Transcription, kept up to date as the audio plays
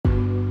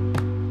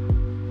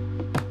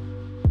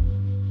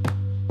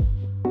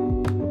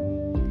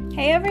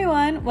Hey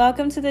everyone,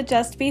 welcome to the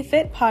Just Be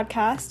Fit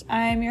podcast.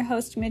 I'm your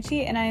host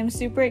Mitchie and I am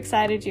super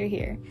excited you're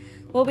here.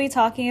 We'll be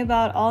talking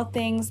about all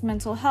things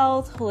mental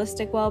health,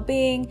 holistic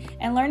well-being,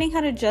 and learning how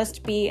to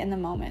just be in the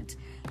moment.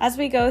 As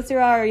we go through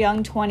our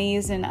young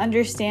 20s and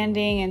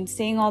understanding and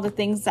seeing all the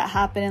things that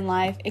happen in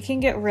life, it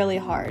can get really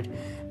hard.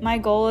 My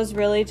goal is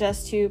really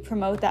just to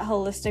promote that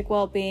holistic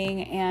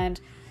well-being and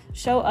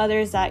show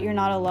others that you're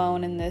not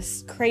alone in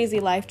this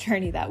crazy life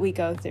journey that we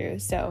go through.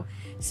 So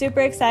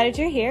super excited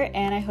you're here,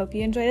 and I hope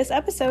you enjoy this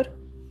episode.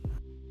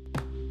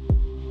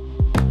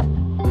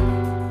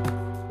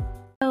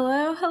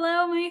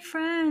 Hello, my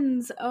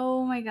friends.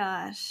 Oh my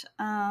gosh.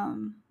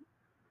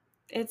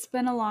 It's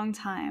been a long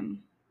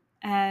time,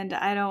 and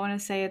I don't want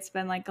to say it's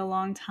been like a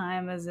long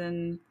time as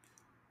in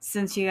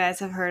since you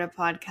guys have heard a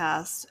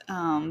podcast,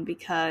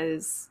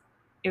 because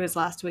it was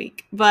last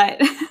week,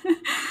 but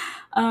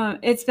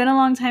it's been a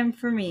long time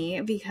for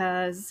me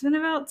because it's been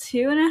about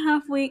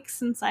 2.5 weeks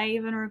since I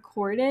even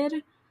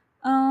recorded.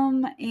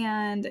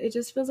 And it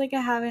just feels like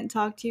I haven't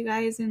talked to you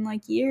guys in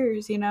like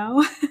years, you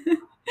know?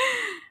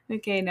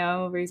 Okay, no, I'm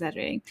over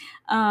exaggerating.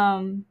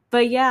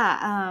 But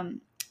yeah,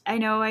 I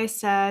know I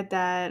said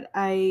that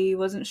I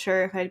wasn't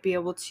sure if I'd be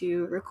able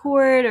to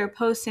record or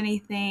post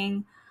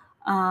anything.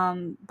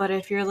 But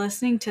if you're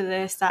listening to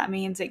this, that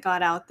means it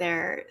got out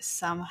there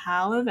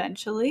somehow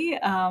eventually.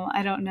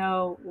 I don't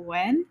know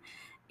when.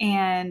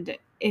 And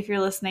if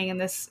you're listening and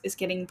this is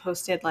getting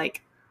posted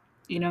like,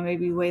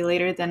 maybe way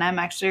later than I'm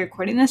actually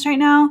recording this right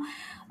now,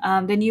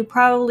 then you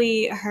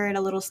probably heard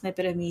a little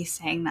snippet of me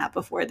saying that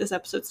before this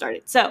episode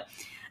started. So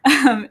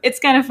it's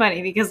kind of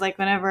funny because like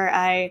whenever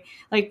I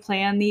like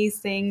plan these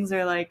things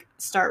or like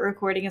start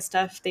recording and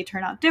stuff, they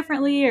turn out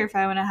differently. Or if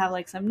I want to have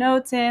like some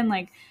notes in,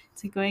 like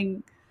it's like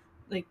going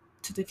like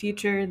to the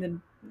future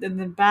and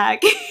then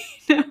back,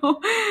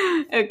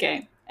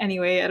 Okay.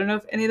 Anyway, I don't know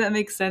if any of that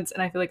makes sense,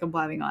 and I feel like I'm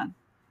blabbing on.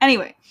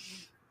 Anyway,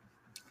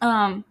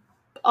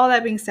 all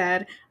that being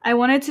said, I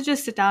wanted to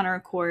just sit down and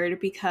record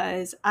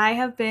because I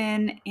have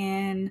been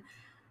in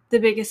the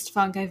biggest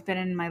funk I've been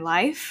in my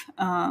life.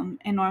 And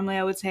normally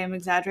I would say I'm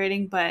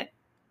exaggerating, but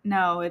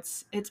no,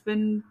 it's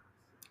been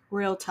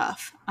real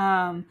tough.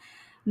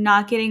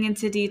 Not getting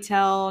into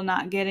detail,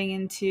 not getting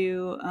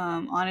into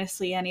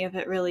honestly any of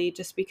it really,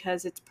 just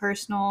because it's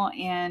personal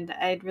and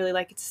I'd really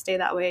like it to stay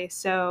that way.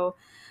 So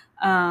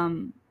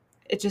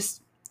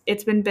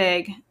it's been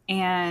big,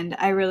 and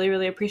I really,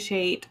 really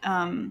appreciate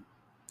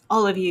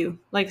all of you.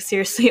 Like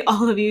seriously,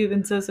 all of you have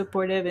been so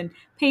supportive and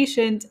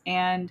patient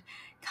and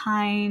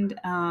kind.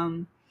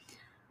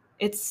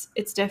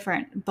 It's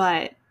different,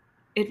 but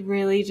it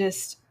really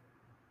just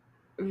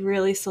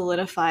really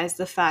solidifies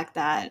the fact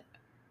that,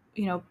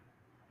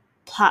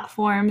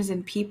 platforms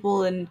and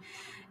people and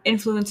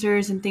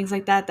influencers and things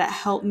like that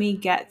help me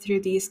get through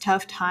these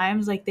tough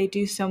times, like they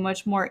do so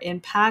much more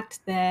impact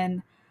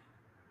than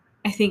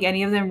I think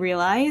any of them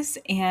realize.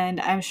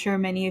 And I'm sure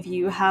many of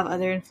you have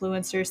other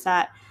influencers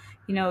that,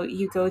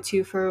 you go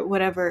to for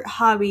whatever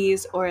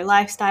hobbies or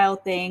lifestyle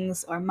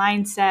things or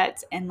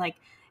mindsets, and like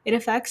it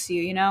affects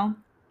you,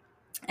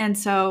 And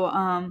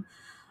so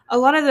a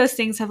lot of those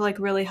things have like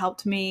really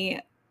helped me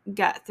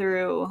get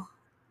through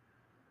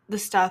the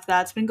stuff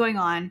that's been going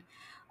on.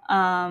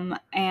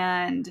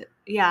 And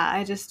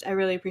yeah, I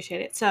really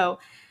appreciate it. So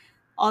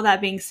all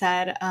that being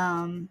said,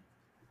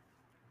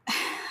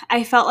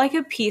 I felt like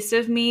a piece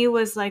of me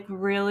was like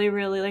really,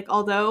 really like,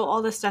 although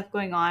all the stuff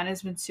going on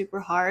has been super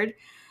hard,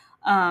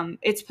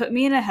 it's put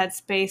me in a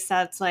headspace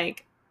that's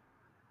like,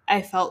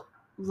 I felt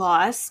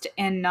lost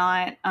and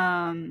not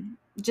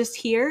just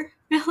here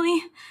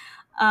really.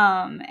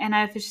 And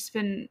I've just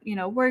been,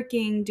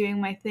 working,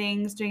 doing my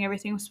things, doing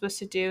everything I'm supposed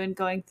to do, and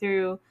going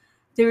through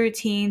the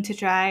routine to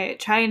try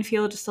and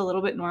feel just a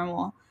little bit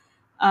normal.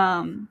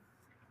 But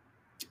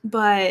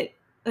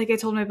like I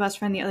told my best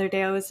friend the other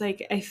day, I was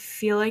like, I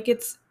feel like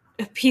it's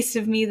a piece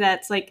of me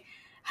that's like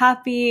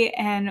happy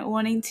and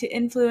wanting to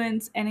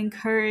influence and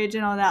encourage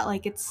and all that.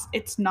 Like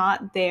it's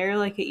not there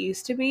like it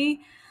used to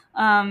be,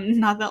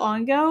 not that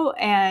long ago,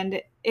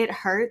 and it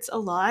hurts a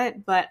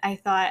lot. But I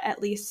thought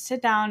at least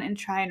sit down and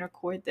try and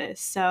record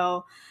this.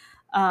 So,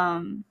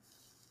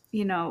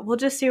 we'll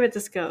just see where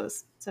this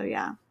goes. So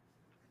yeah.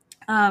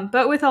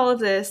 But with all of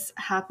this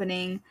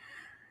happening,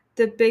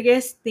 the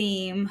biggest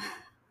theme,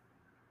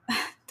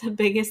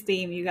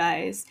 you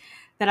guys,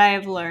 that I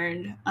have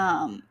learned,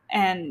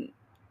 and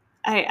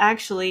I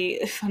actually,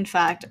 fun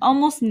fact,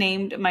 almost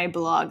named my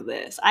blog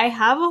this. I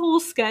have a whole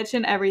sketch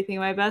and everything.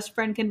 My best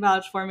friend can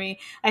vouch for me.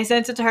 I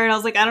sent it to her and I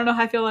was like, I don't know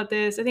how I feel about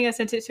this. I think I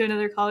sent it to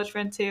another college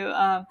friend too.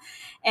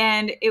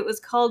 And it was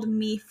called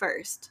Me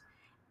First.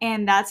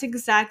 And that's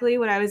exactly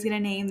what I was going to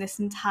name this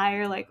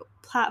entire like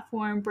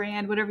platform,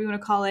 brand, whatever you want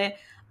to call it.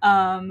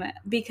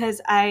 Because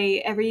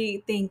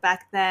everything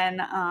back then,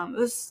 it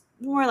was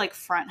more like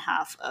front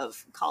half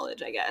of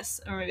college, I guess,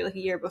 or maybe like a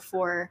year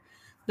before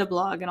the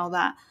blog and all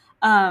that.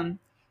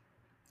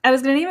 I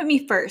was gonna name it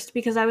Me First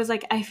because I was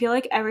like, I feel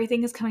like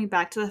everything is coming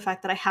back to the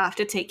fact that I have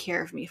to take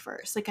care of me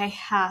first. Like I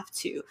have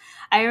to.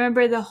 I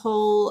remember the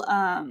whole,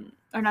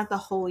 or not the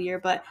whole year,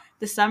 but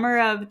the summer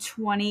of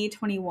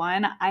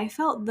 2021, I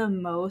felt the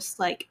most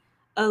like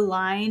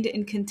aligned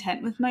and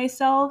content with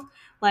myself.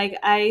 Like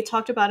I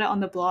talked about it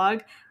on the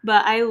blog,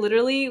 but I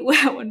literally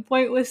at one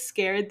point was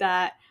scared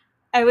that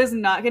I was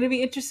not going to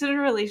be interested in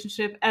a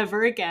relationship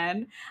ever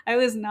again. I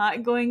was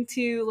not going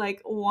to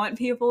like want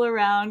people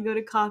around, go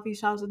to coffee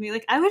shops with me.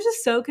 Like I was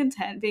just so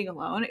content being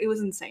alone. It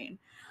was insane.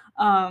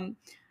 Um,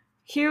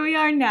 Here we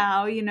are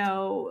now,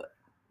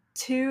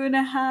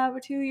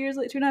 2.5 years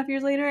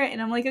later,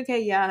 and I'm like,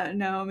 okay, yeah,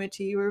 no,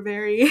 Mitchie, you were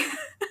very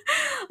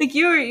like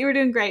you were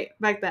doing great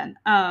back then.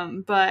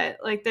 But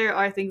like there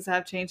are things that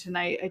have changed, and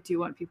I do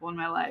want people in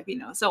my life,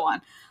 so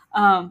on.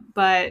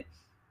 But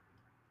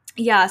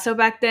yeah, so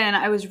back then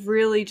I was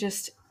really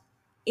just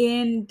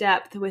in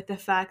depth with the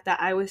fact that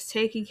I was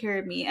taking care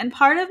of me. And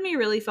part of me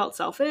really felt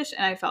selfish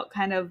and I felt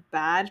kind of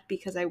bad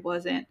because I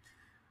wasn't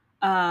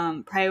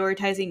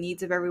prioritizing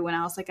needs of everyone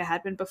else like I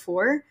had been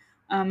before.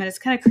 And it's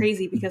kind of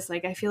crazy because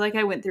like I feel like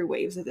I went through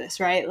waves of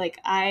this, right? Like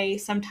I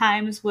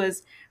sometimes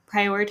was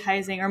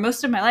prioritizing, or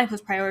most of my life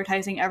was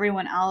prioritizing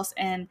everyone else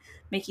and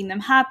making them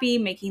happy,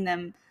 making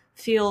them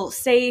feel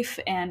safe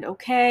and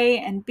okay,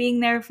 and being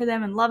there for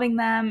them and loving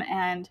them.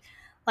 And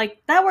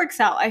like that works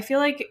out. I feel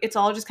like it's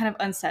all just kind of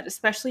unsaid,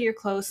 especially your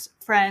close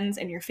friends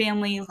and your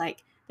family.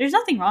 Like there's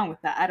nothing wrong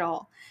with that at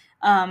all.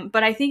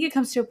 But I think it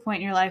comes to a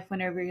point in your life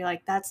whenever you're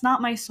like, that's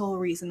not my sole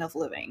reason of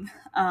living.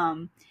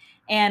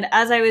 And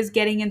as I was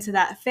getting into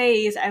that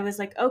phase, I was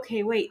like,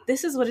 okay, wait,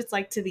 this is what it's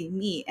like to be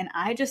me. And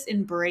I just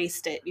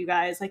embraced it, you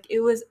guys. Like it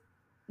was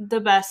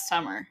the best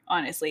summer,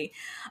 honestly.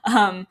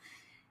 Um,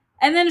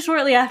 and then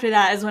shortly after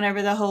that is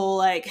whenever the whole,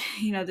 like,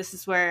 this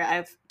is where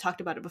I've talked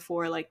about it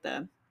before, like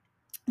the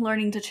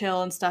learning to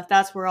chill and stuff,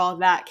 that's where all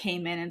that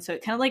came in. And so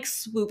it kind of like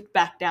swooped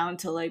back down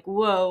to like,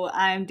 whoa,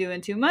 I'm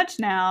doing too much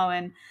now.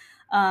 And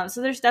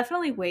so there's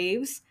definitely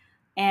waves.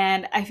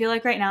 And I feel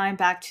like right now I'm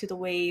back to the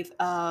wave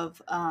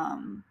of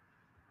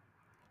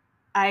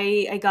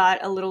I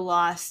got a little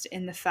lost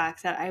in the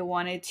fact that I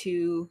wanted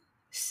to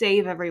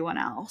save everyone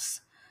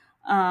else.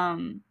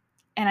 Um,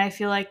 and I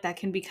feel like that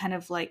can be kind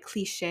of like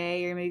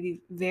cliche or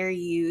maybe very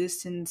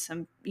used in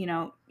some,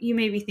 you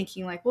may be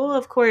thinking like, well,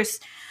 of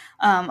course,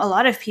 a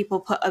lot of people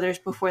put others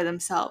before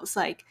themselves.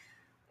 Like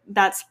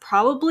that's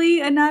probably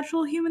a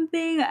natural human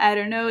thing. I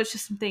don't know. It's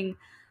just something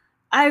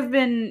I've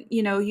been,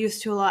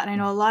 used to a lot. And I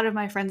know a lot of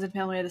my friends and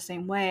family are the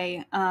same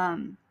way.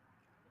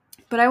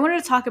 But I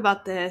wanted to talk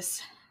about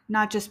this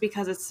not just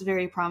because it's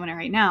very prominent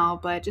right now,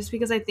 but just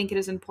because I think it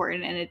is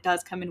important and it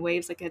does come in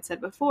waves, like I had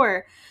said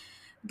before.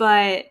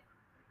 But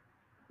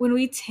when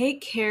we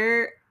take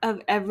care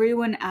of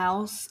everyone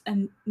else,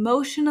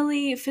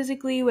 emotionally,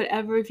 physically,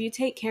 whatever, if you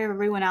take care of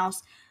everyone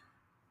else,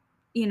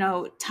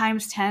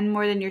 times 10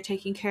 more than you're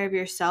taking care of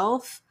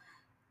yourself,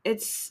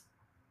 it's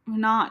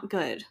not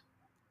good.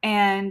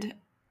 And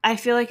I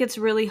feel like it's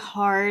really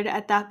hard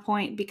at that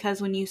point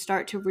because when you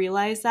start to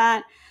realize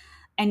that,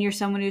 and you're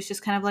someone who's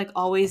just kind of like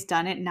always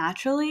done it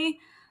naturally,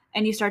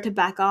 and you start to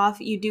back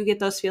off, you do get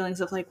those feelings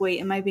of like, wait,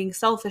 am I being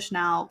selfish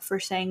now for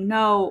saying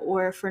no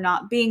or for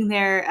not being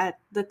there at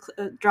the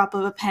drop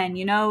of a pen,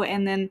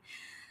 and then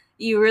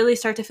you really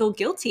start to feel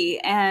guilty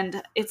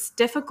and it's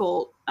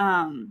difficult.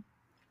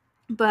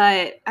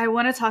 But I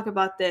want to talk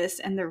about this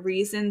and the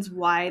reasons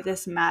why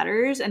this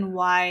matters and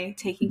why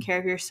taking care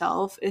of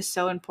yourself is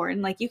so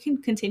important. Like you can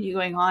continue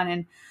going on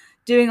and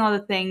doing all the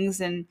things,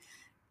 and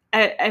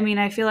I mean,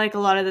 I feel like a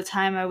lot of the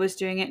time I was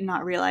doing it and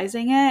not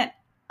realizing it.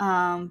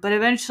 But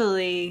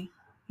eventually,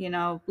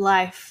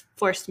 life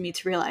forced me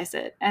to realize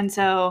it. And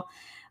so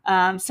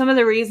some of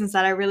the reasons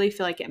that I really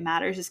feel like it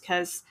matters is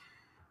because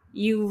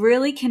you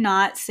really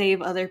cannot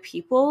save other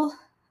people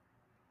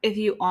if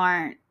you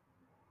aren't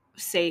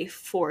safe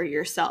for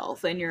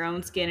yourself and your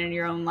own skin and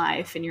your own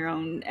life and your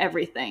own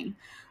everything.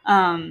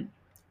 Um,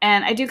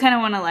 and I do kind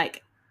of want to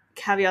like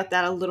caveat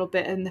that a little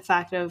bit in the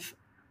fact of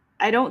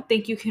I don't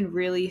think you can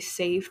really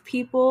save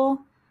people.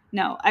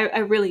 No, I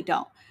really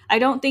don't. I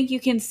don't think you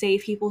can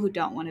save people who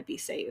don't want to be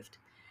saved.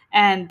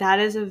 And that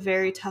is a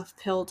very tough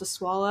pill to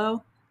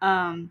swallow,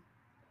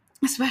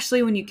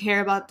 especially when you care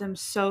about them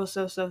so,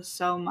 so, so,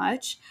 so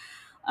much.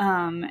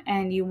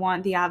 And you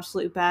want the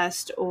absolute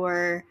best,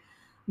 or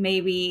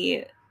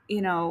maybe,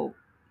 you know,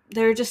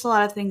 there are just a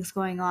lot of things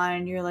going on,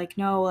 and you're like,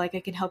 no, like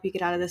I can help you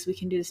get out of this. We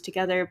can do this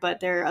together.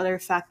 But there are other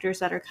factors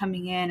that are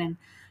coming in, and,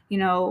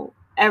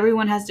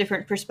 everyone has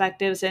different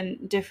perspectives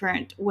and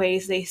different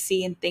ways they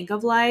see and think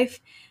of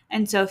life.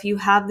 And so if you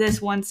have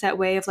this one set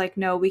way of like,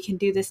 no, we can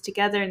do this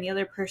together, and the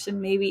other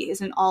person maybe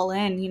isn't all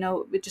in,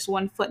 with just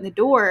one foot in the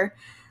door,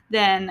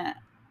 then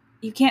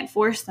you can't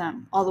force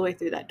them all the way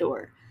through that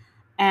door.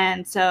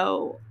 And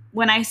so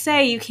when I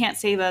say you can't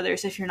save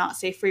others if you're not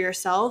safe for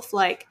yourself,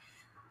 like,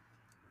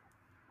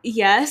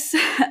 yes,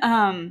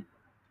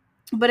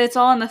 but it's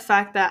all in the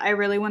fact that I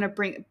really want to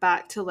bring it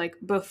back to like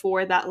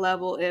before that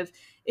level.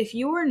 If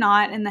you are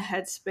not in the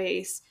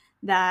headspace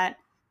that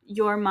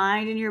your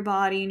mind and your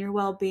body and your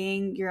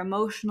well-being, your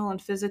emotional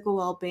and physical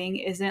well-being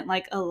isn't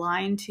like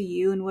aligned to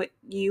you and what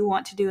you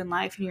want to do in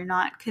life, and you're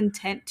not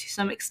content to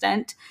some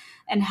extent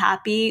and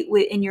happy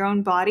in your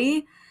own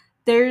body,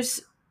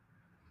 there's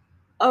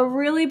a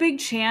really big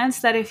chance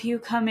that if you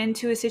come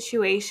into a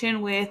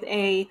situation with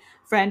a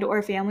friend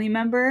or family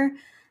member,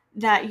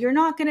 that you're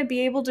not going to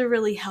be able to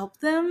really help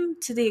them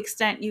to the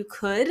extent you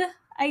could,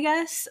 I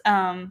guess,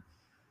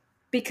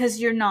 because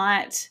you're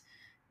not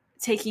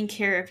taking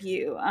care of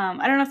you.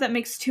 I don't know if that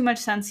makes too much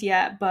sense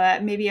yet,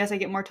 but maybe as I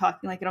get more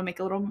talking, like it'll make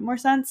a little bit more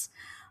sense.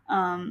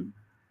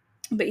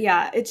 But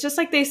yeah, it's just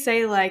like they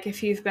say, like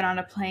if you've been on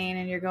a plane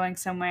and you're going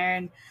somewhere,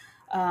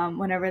 and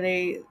whenever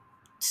they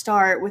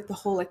start with the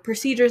whole like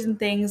procedures and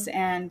things,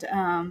 and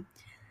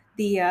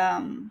the I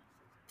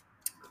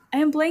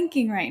am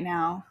blanking right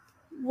now.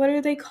 What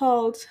are they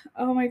called?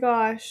 Oh my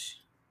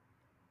gosh.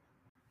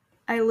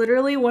 I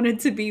literally wanted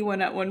to be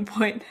one at one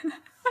point.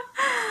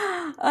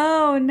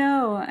 Oh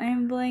no,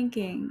 I'm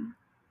blanking.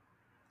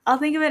 I'll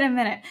think of it in a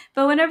minute.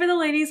 But whenever the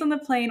ladies on the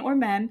plane, or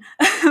men,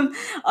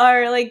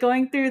 are like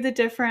going through the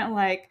different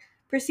like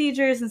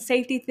procedures and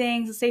safety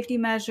things, the safety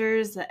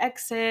measures, the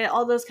exit,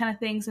 all those kind of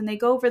things, and they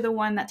go over the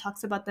one that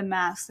talks about the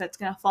mask that's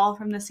going to fall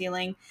from the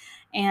ceiling,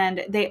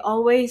 and they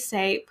always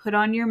say put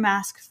on your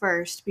mask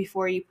first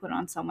before you put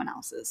on someone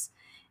else's.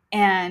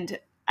 And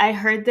I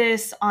heard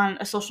this on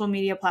a social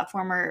media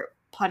platform or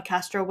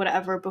podcast or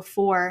whatever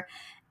before,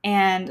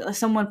 and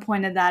someone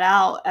pointed that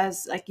out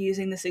as like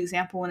using this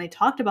example when they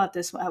talked about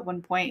this at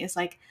one point. Is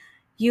like,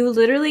 you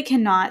literally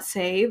cannot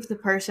save the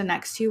person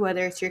next to you,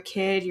 whether it's your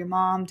kid, your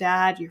mom,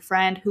 dad, your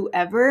friend,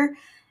 whoever,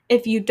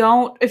 if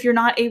you're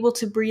not able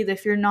to breathe,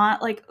 if you're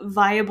not like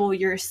viable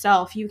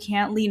yourself. You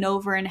can't lean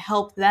over and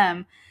help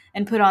them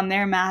and put on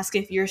their mask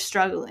if you're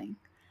struggling.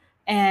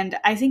 And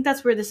I think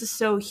that's where this is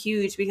so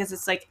huge, because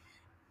it's like,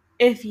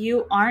 if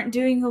you aren't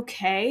doing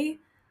okay,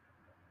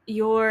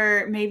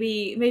 your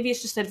maybe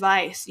it's just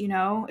advice,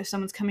 if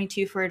someone's coming to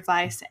you for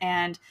advice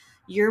and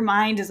your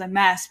mind is a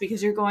mess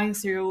because you're going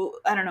through,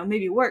 I don't know,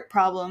 maybe work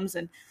problems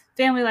and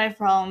family life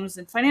problems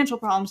and financial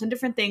problems and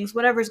different things,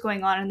 whatever's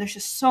going on, and there's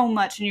just so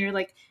much, and you're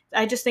like,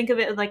 I just think of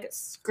it like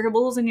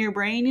scribbles in your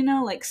brain,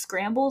 like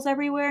scrambles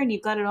everywhere, and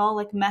you've got it all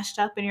like meshed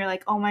up, and you're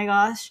like, oh my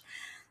gosh,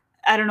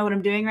 I don't know what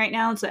I'm doing right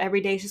now. And so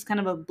every day is just kind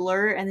of a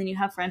blur, and then you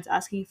have friends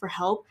asking you for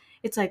help.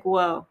 It's like,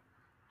 whoa,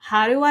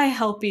 how do I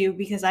help you?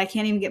 Because I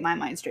can't even get my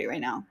mind straight right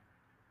now.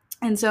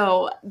 And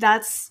so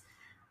that's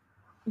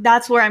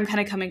where I'm kind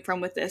of coming from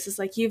with this. Is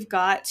like, you've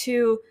got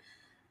to,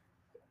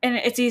 and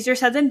it's easier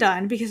said than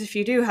done, because if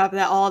you do have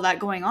all that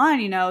going on,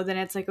 then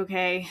it's like,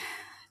 okay,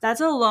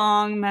 that's a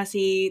long,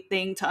 messy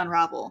thing to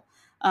unravel.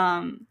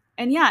 And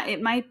yeah,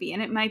 it might be,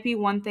 and it might be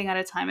one thing at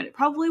a time, and it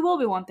probably will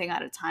be one thing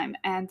at a time,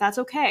 and that's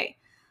okay.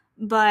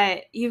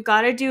 But you've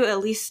got to do at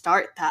least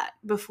start that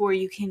before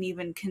you can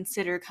even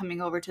consider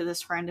coming over to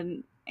this friend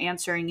and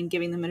answering and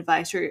giving them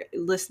advice or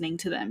listening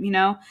to them.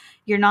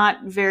 You're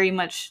not very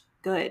much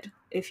good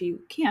if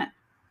you can't.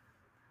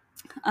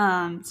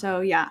 So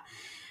yeah,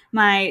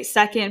 my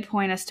second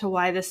point as to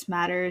why this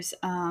matters,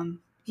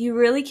 you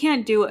really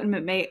can't do what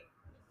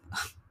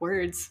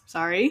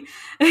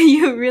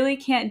you really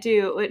can't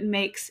do what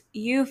makes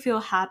you feel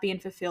happy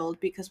and fulfilled,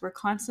 because we're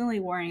constantly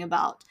worrying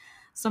about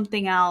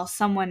something else,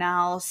 someone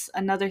else,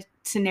 another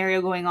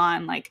scenario going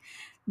on. Like,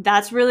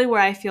 that's really where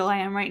I feel I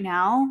am right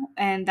now.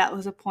 And that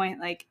was a point,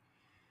 like,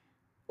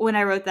 when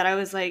I wrote that, I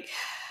was like,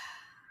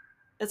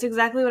 that's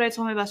exactly what I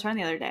told my best friend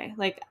the other day.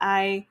 Like,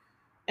 I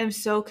am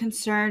so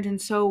concerned and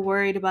so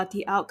worried about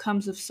the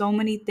outcomes of so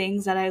many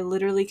things that I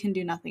literally can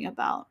do nothing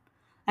about.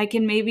 I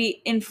can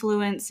maybe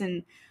influence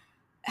and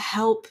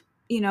help,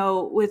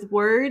 with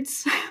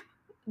words.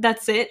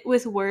 That's it,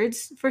 with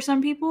words for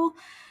some people.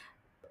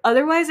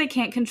 Otherwise, I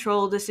can't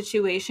control the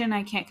situation.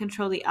 I can't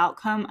control the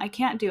outcome. I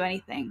can't do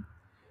anything.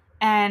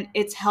 And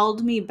it's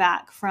held me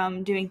back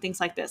from doing things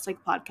like this,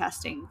 like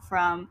podcasting,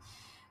 from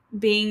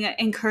being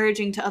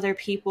encouraging to other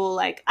people.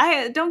 Like,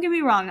 I don't get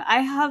me wrong, I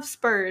have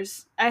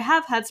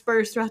had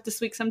spurs throughout this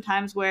week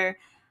sometimes where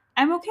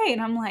I'm okay, and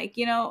I'm like,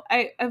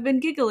 I've been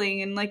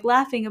giggling and like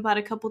laughing about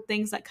a couple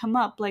things that come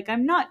up. Like,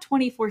 I'm not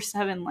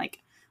 24/7 like,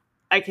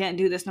 I can't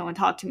do this, no one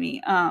talk to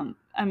me.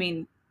 I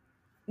mean,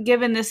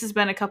 given this has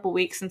been a couple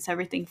weeks since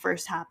everything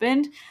first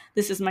happened,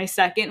 this is my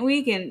second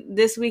week, and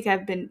this week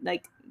I've been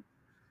like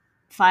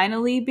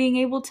finally being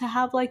able to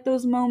have like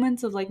those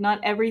moments of like, not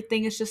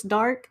everything is just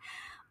dark.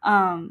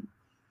 And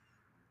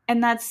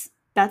that's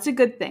a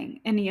good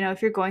thing. And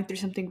if you're going through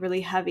something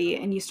really heavy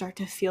and you start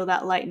to feel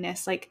that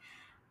lightness, like,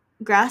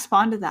 grasp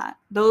onto that.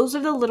 Those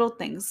are the little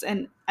things.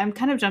 And I'm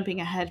kind of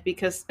jumping ahead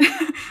because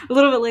a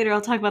little bit later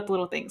I'll talk about the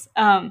little things.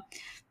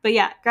 But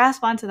yeah,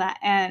 grasp onto that.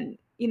 And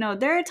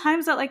there are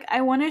times that like I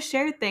want to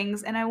share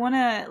things, and I want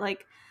to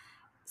like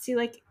see,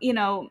 like,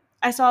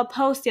 I saw a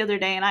post the other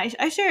day, and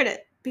I shared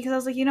it because I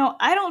was like,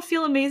 I don't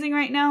feel amazing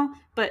right now,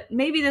 but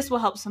maybe this will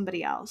help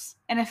somebody else.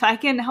 And if I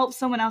can help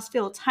someone else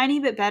feel a tiny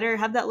bit better,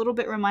 have that little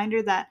bit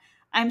reminder that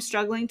I'm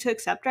struggling to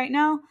accept right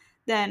now,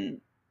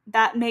 then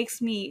that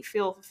makes me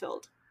feel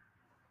fulfilled.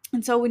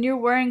 And so when you're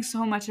worrying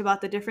so much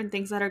about the different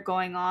things that are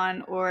going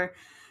on, or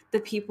the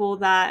people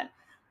that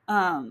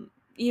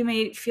you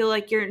may feel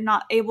like you're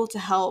not able to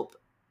help,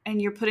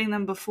 and you're putting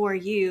them before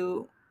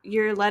you,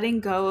 you're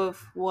letting go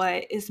of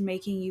what is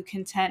making you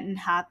content and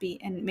happy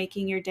and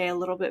making your day a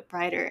little bit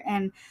brighter.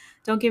 And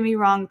don't get me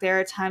wrong, there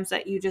are times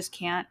that you just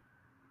can't,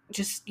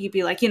 just you'd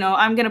be like,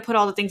 I'm going to put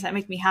all the things that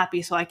make me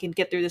happy so I can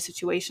get through the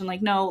situation.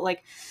 Like, no,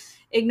 like,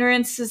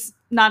 ignorance is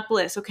not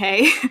bliss,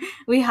 okay?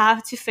 We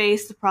have to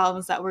face the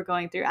problems that we're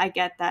going through. I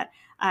get that.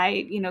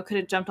 I, could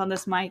have jumped on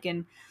this mic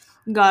and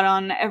got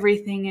on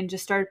everything and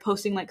just started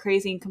posting like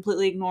crazy and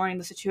completely ignoring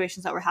the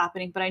situations that were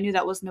happening. But I knew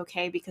that wasn't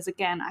okay because,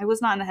 again, I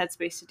was not in the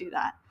headspace to do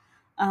that.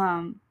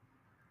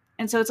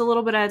 And so it's a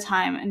little bit at a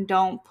time, and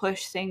don't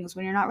push things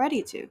when you're not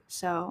ready to.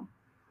 So,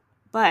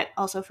 but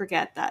also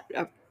forget that,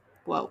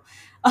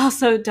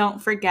 also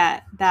don't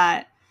forget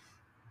that,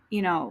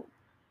 you know,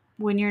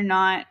 when you're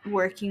not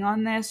working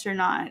on this, you're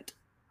not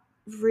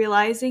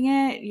realizing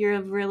it,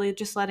 you're really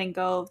just letting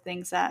go of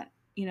things that,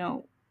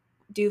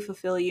 do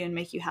fulfill you and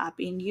make you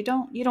happy, and you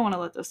don't want to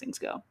let those things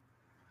go.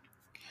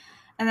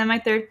 And then my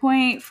third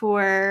point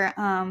for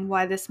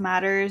why this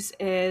matters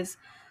is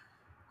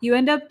you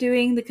end up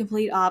doing the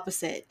complete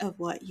opposite of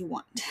what you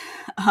want.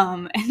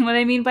 And what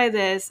I mean by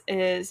this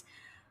is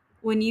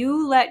when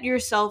you let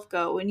yourself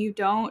go, when you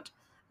don't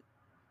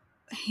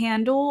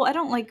handle, I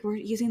don't like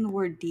using the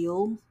word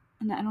deal,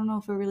 and I don't know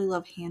if I really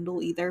love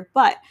handle either,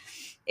 but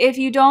if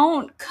you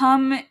don't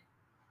come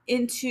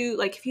into,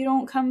 like, if you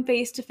don't come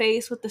face to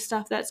face with the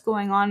stuff that's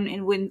going on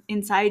and when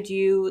inside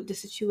you, the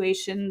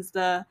situations,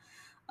 the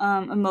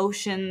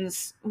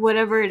emotions,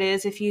 whatever it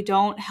is, if you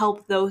don't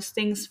help those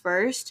things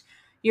first,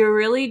 you're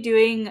really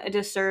doing a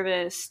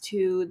disservice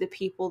to the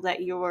people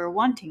that you're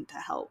wanting to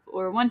help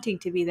or wanting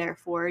to be there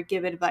for,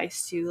 give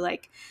advice to.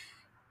 Like,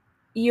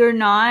 you're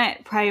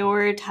not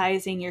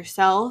prioritizing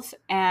yourself.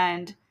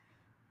 And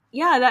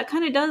yeah, that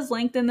kind of does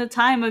lengthen the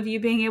time of you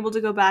being able to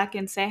go back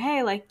and say,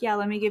 hey, like, yeah,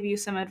 let me give you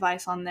some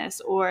advice on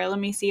this, or let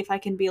me see if I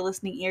can be a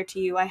listening ear to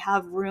you. I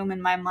have room in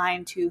my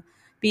mind to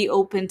be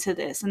open to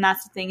this. And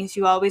that's the thing, is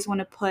you always want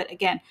to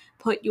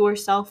put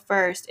yourself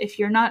first. If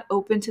you're not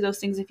open to those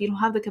things, if you don't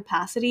have the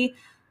capacity,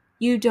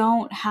 you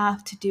don't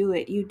have to do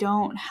it. You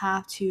don't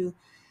have to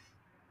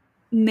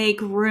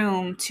make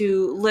room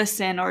to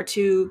listen or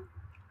to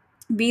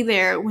be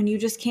there when you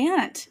just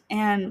can't.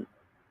 And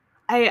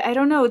I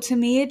don't know. To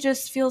me, it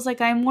just feels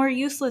like I'm more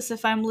useless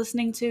if I'm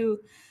listening to,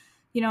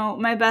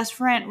 my best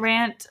friend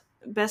rant,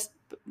 best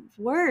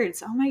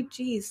words. Oh my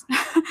geez.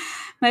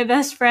 My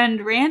best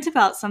friend rant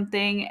about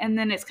something, and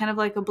then it's kind of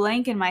like a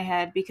blank in my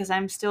head because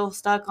I'm still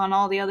stuck on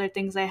all the other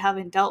things I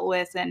haven't dealt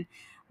with, and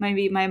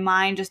maybe my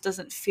mind just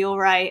doesn't feel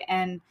right.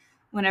 And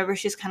whenever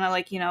she's kind of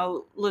like,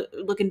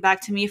 looking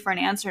back to me for an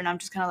answer, and I'm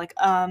just kind of like,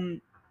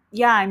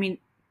 yeah, I mean,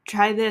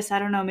 try this. I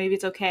don't know. Maybe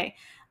it's okay.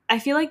 I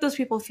feel like those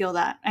people feel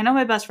that. I know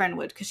my best friend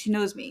would, because she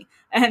knows me,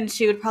 and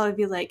she would probably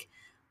be like,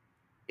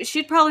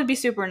 she'd probably be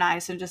super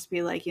nice and just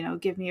be like,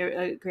 give me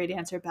a great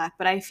answer back.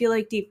 But I feel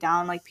like deep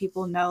down, like,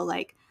 people know,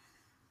 like,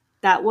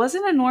 that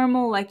wasn't a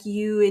normal, like,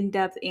 you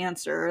in-depth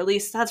answer, or at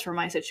least that's for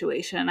my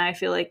situation. I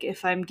feel like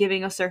if I'm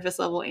giving a surface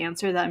level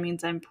answer, that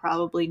means I'm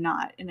probably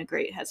not in a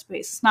great headspace.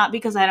 It's not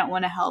because I don't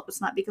want to help. It's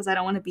not because I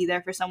don't want to be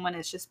there for someone.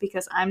 It's just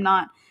because I'm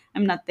not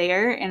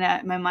there,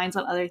 and my mind's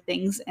on other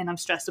things, and I'm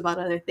stressed about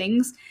other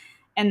things.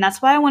 And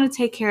that's why I want to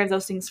take care of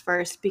those things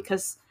first,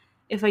 because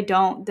if I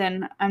don't,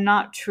 then I'm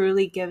not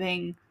truly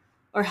giving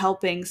or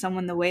helping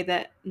someone the way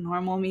that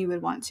normal me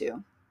would want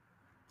to.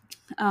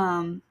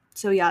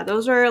 So yeah,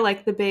 those are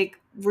like the big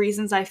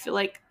reasons I feel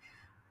like,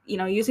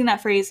 using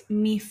that phrase,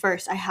 me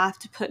first. I have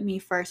to put me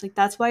first. Like,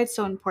 that's why it's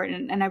so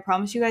important. And I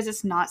promise you guys,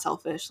 it's not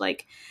selfish.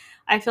 Like,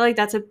 I feel like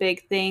that's a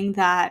big thing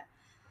that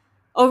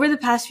over the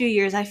past few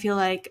years, I feel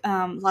like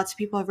lots of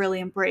people have really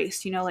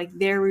embraced, like,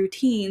 their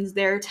routines,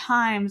 their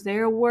times,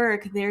 their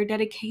work, their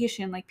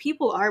dedication. Like,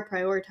 people are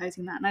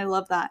prioritizing that, and I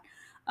love that.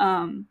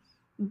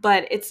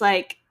 But it's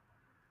like,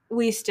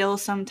 we still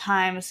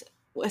sometimes,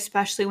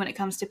 especially when it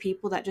comes to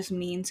people that just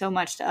mean so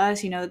much to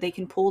us, they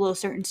can pull those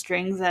certain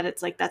strings that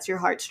it's like, that's your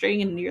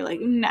heartstring, and you're like,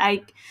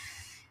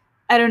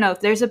 I don't know. If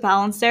there's a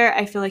balance there,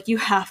 I feel like you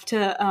have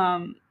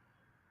to,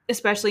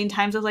 especially in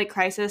times of like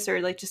crisis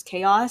or like just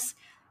chaos,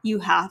 you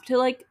have to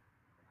like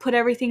put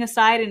everything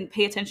aside and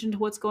pay attention to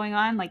what's going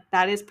on. Like,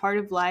 that is part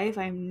of life.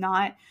 I'm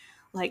not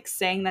like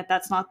saying that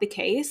that's not the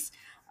case.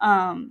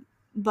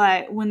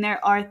 But when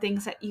there are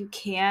things that you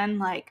can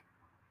like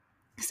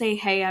say,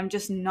 hey, I'm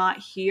just not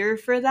here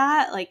for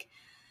that. Like,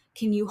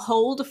 can you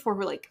hold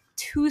for like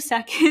 2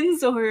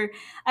 seconds? Or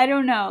I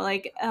don't know,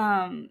 like,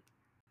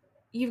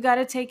 you've got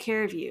to take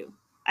care of you.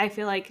 I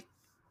feel like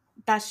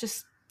that's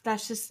just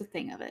the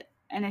thing of it.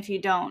 And if you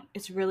don't,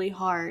 it's really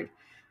hard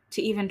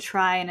to even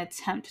try and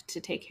attempt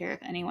to take care of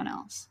anyone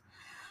else.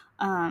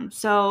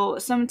 So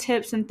some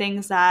tips and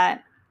things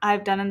that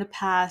I've done in the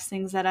past,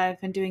 things that I've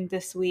been doing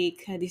this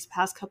week, these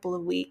past couple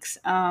of weeks,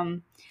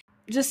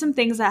 just some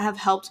things that have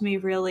helped me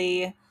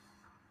really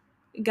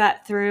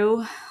got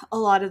through a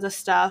lot of the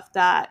stuff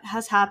that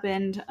has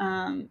happened.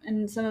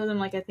 And some of them,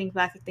 like, I think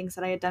back at things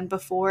that I had done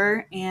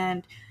before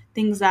and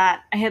things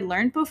that I had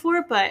learned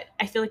before, but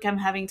I feel like I'm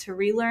having to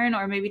relearn,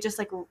 or maybe just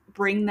like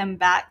bring them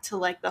back to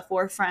like the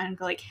forefront and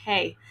go like,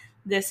 hey,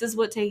 this is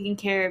what taking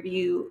care of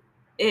you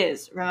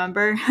is,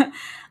 remember?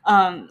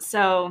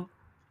 So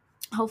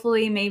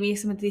hopefully maybe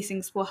some of these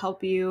things will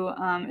help you,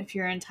 if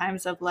you're in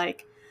times of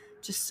like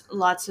just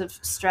lots of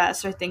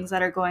stress or things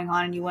that are going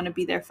on and you want to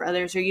be there for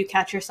others, or you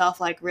catch yourself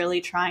like really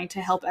trying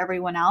to help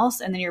everyone else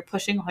and then you're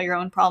pushing all your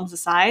own problems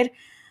aside.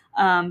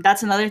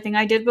 That's another thing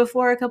I did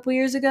before a couple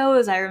years ago.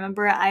 Is I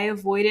remember I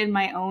avoided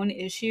my own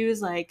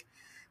issues, like,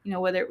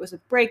 whether it was a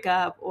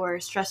breakup or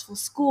stressful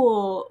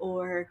school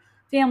or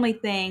family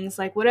things,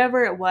 like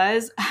whatever it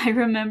was. I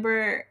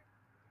remember,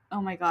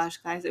 oh my gosh,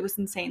 guys, it was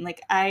insane.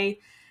 Like, I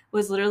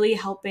was literally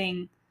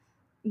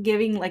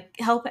giving like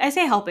help. I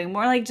say helping,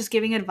 more like just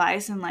giving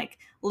advice and like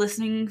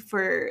listening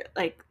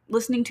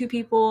to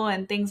people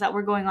and things that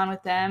were going on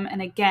with them.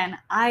 And again,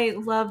 I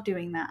love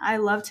doing that. I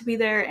love to be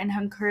there and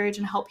encourage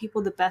and help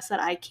people the best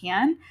that I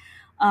can.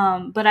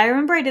 But I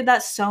remember I did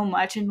that so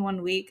much in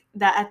one week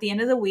that at the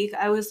end of the week,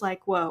 I was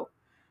like, whoa,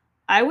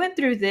 I went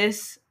through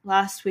this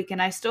last week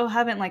and I still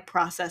haven't like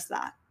processed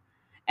that.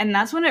 And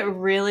that's when it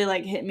really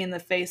like hit me in the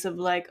face of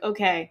like,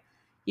 okay,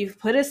 you've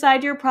put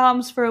aside your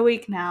problems for a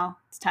week now.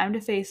 It's time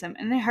to face them.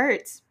 And it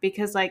hurts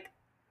because like,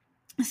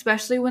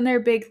 especially when they're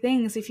big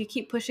things, if you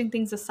keep pushing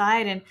things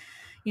aside and,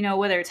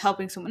 whether it's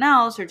helping someone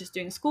else or just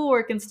doing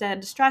schoolwork instead,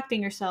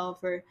 distracting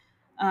yourself, or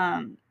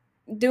um,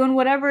 doing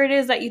whatever it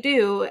is that you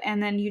do,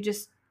 and then you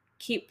just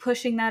keep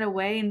pushing that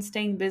away and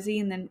staying busy.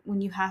 And then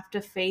when you have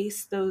to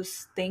face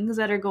those things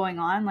that are going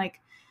on, like,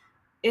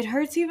 it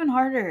hurts even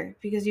harder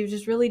because you've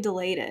just really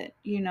delayed it.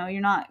 You're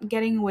not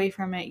getting away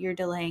from it, you're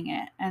delaying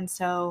it. And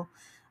so,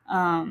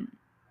 um,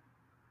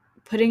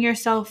 putting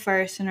yourself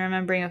first and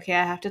remembering, okay,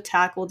 I have to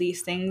tackle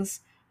these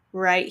things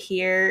right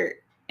here.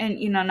 And,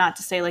 not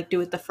to say like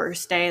do it the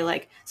first day.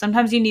 Like,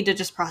 sometimes you need to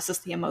just process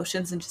the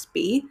emotions and just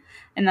be,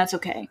 and that's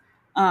okay.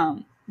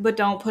 But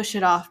don't push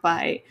it off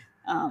by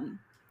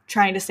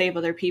trying to save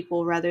other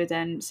people rather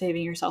than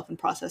saving yourself and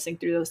processing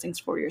through those things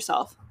for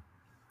yourself.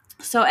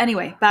 So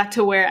anyway, back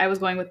to where I was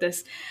going with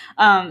this.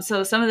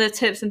 So some of the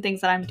tips and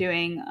things that I'm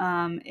doing,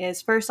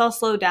 is first I'll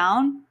slow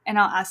down and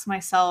I'll ask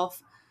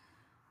myself,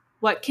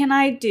 what can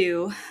I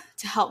do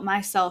to help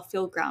myself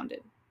feel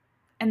grounded?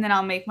 And then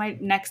I'll make my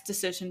next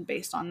decision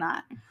based on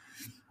that.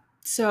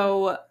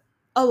 So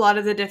a lot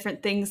of the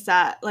different things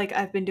that like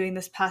I've been doing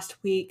this past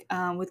week,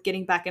 with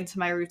getting back into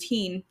my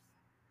routine,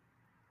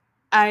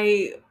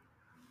 I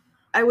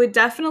I would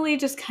definitely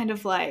just kind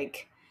of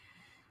like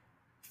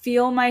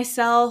feel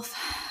myself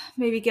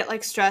maybe get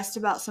like stressed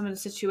about some of the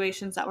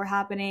situations that were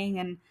happening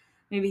and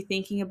maybe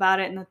thinking about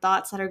it and the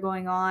thoughts that are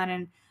going on,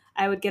 and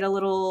I would get a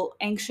little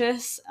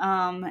anxious,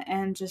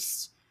 and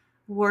just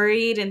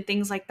worried and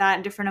things like that,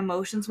 and different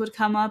emotions would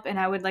come up, and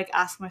I would like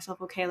ask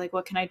myself, okay, like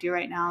what can I do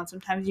right now? And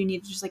sometimes you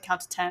need to just like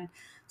count to 10.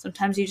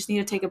 Sometimes you just need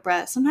to take a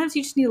breath. Sometimes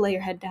you just need to lay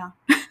your head down.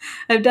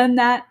 I've done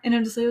that and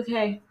I'm just like,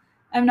 okay,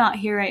 I'm not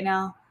here right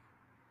now.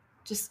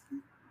 Just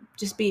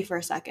just be for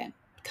a second.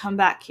 Come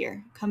back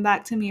here. Come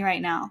back to me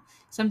right now.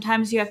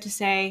 Sometimes you have to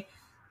say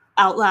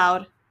out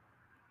loud,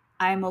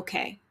 I'm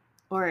okay,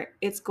 or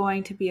it's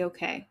going to be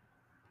okay.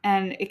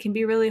 And it can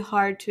be really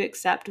hard to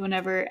accept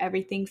whenever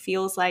everything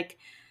feels like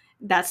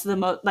that's the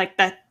most like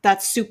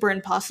that's super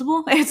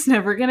impossible. It's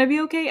never going to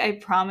be okay. I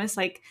promise,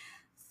 like,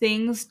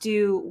 things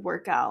do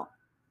work out.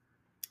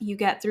 You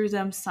get through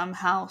them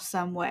somehow,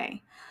 some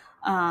way.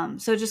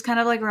 So just kind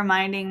of like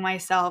reminding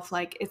myself,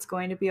 like, it's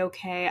going to be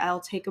okay. I'll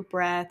take a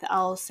breath.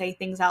 I'll say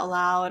things out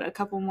loud a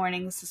couple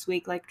mornings this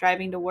week, like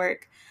driving to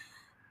work.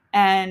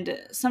 And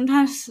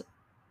sometimes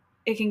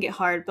it can get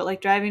hard, but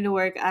like driving to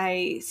work,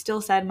 I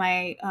still said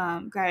my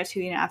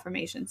gratitude and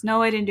affirmations.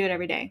 No, I didn't do it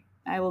every day.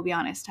 I will be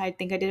honest. I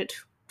think I did it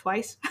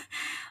twice.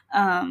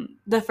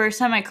 The first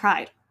time I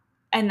cried.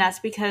 And that's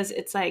because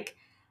it's like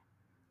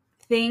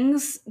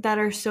things that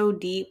are so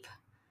deep,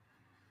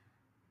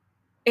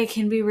 it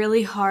can be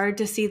really hard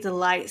to see the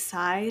light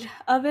side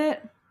of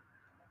it.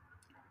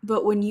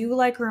 But when you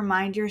like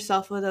remind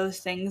yourself of those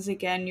things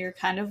again, you're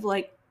kind of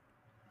like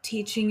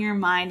teaching your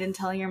mind and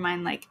telling your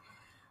mind, like,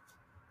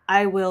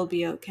 I will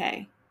be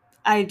okay.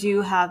 I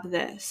do have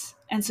this.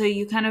 And so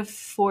you kind of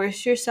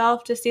force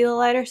yourself to see the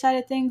lighter side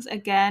of things.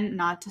 Again,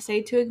 not to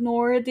say to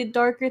ignore the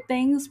darker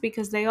things,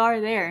 because they are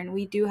there and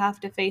we do have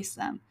to face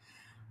them.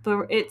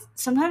 But it's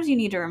sometimes you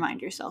need to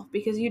remind yourself,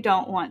 because you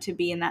don't want to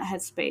be in that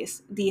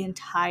headspace the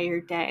entire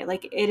day.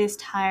 Like, it is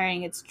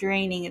tiring, it's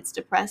draining, it's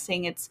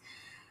depressing, it's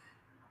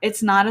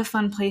not a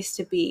fun place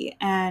to be.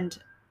 And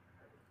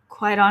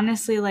quite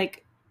honestly,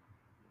 like,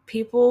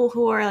 people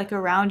who are like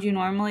around you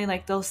normally,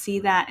 like, they'll see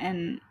that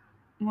and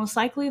most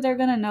likely they're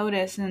gonna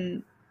notice,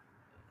 and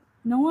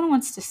no one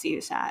wants to see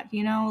you sad,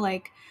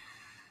 like,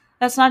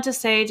 that's not to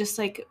say just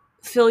like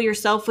fill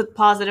yourself with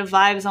positive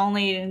vibes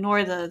only,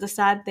 ignore the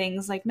sad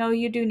things. Like, no,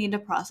 you do need to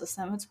process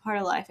them. It's part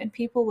of life, and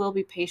people will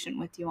be patient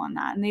with you on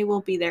that, and they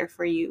will be there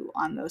for you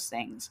on those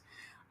things.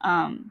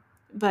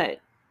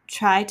 But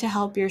try to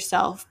help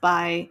yourself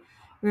by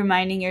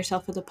reminding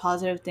yourself of the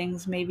positive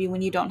things, maybe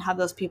when you don't have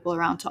those people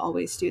around to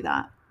always do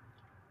that.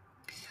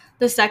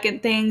 The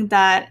second thing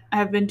that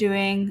I've been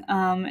doing,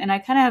 and I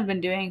kind of have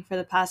been doing for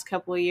the past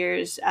couple of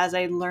years as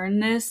I learn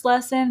this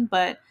lesson,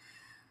 but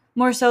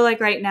more so like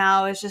right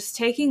now, is just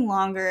taking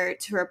longer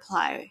to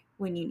reply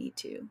when you need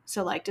to.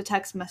 So like to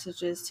text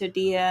messages, to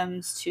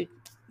DMs, to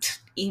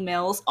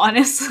emails,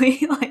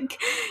 honestly. Like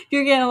if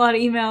you're getting a lot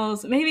of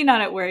emails, maybe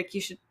not at work, you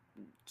should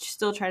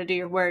still try to do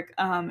your work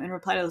and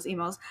reply to those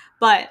emails,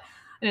 but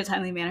in a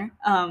timely manner.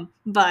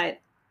 But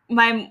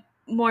my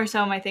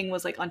thing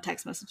was like on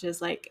text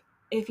messages. Like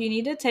if you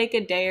need to take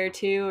a day or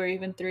two or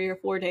even 3 or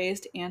 4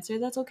 days to answer,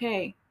 that's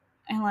okay.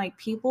 And like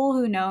people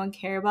who know and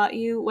care about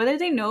you, whether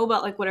they know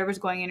about like whatever's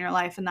going in your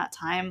life in that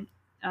time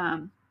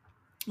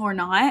or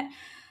not,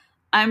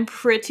 I'm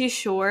pretty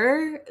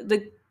sure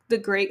the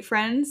great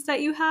friends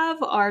that you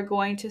have are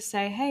going to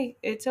say, "Hey,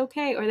 it's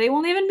okay," or they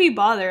won't even be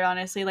bothered.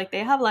 Honestly, like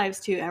they have lives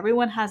too.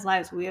 Everyone has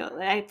lives.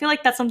 I feel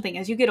like that's something.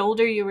 As you get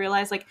older, you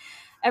realize like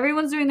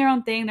everyone's doing their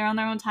own thing. They're on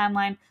their own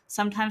timeline.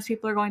 Sometimes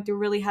people are going through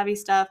really heavy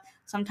stuff.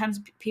 Sometimes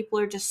people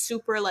are just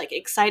super like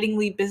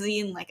excitingly busy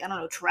and like I don't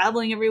know,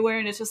 traveling everywhere,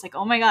 and it's just like,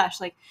 oh my gosh,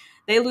 like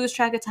they lose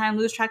track of time,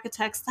 lose track of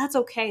text. That's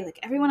okay. Like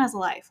everyone has a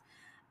life.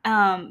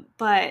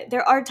 But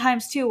there are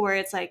times too where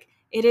it's like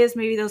it is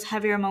maybe those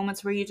heavier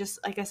moments where you just,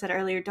 like I said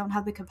earlier, don't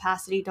have the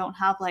capacity, don't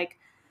have like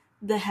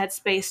the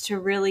headspace to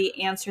really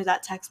answer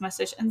that text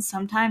message. And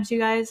sometimes, you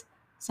guys,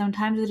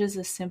 sometimes it is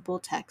a simple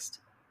text.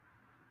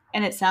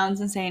 And it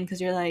sounds insane because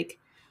you're like,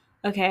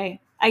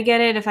 okay, I get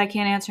it if I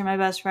can't answer my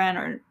best friend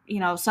or,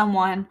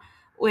 someone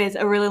with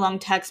a really long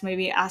text,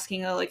 maybe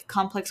asking a like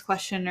complex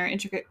question or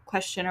intricate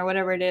question or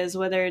whatever it is,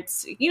 whether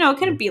it's, it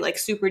could be like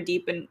super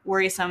deep and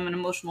worrisome and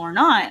emotional or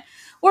not.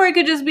 Or it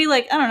could just be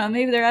like, I don't know,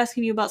 maybe they're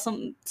asking you about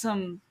some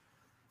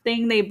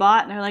thing they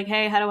bought and they're like,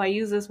 hey, how do I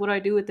use this? What do I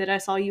do with it? I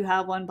saw you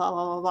have one, blah,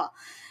 blah, blah, blah.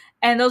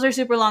 And those are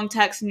super long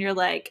texts and you're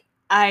like,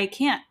 I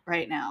can't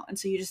right now. And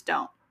so you just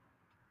don't.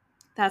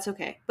 That's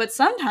okay. But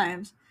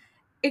sometimes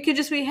it could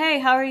just be, hey,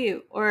 how are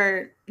you?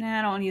 Or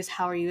I don't want to use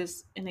how are you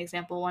as an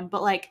example one,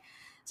 but like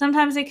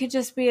sometimes it could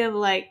just be of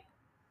like,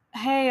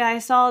 hey, I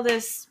saw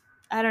this,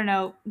 I don't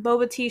know,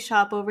 boba tea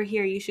shop over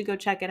here. You should go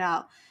check it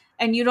out.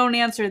 And you don't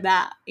answer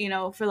that,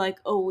 for like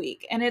a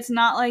week. And it's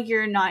not like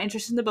you're not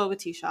interested in the boba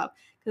tea shop,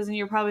 because then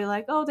you're probably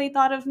like, oh, they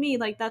thought of me.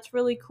 Like, that's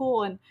really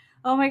cool. And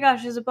oh my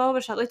gosh, there's a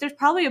boba shop. Like, there's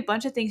probably a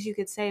bunch of things you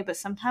could say, but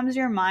sometimes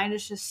your mind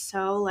is just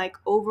so like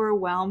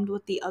overwhelmed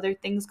with the other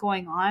things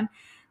going on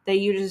that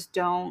you just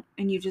don't,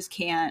 and you just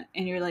can't.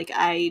 And you're like,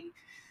 I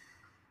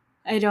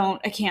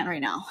can't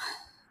right now.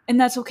 And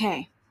that's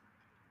okay.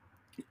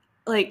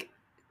 Like,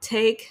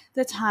 take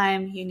the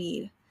time you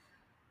need.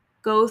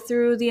 Go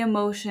through the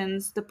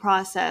emotions, the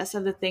process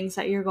of the things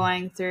that you're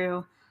going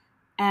through,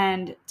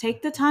 and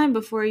take the time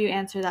before you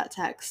answer that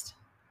text.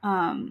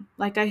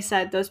 Like I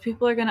said, those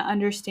people are going to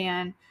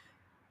understand.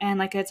 And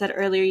like I said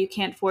earlier, you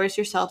can't force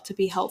yourself to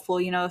be helpful.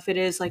 If it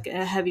is like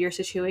a heavier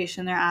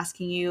situation, they're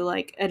asking you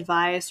like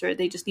advice or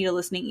they just need a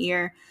listening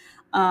ear.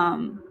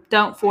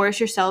 Don't force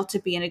yourself to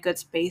be in a good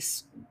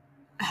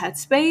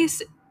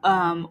headspace.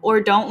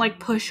 Or don't like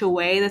push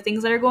away the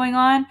things that are going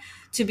on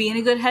to be in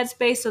a good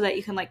headspace so that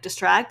you can like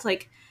distract.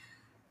 Like,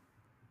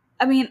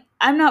 I mean,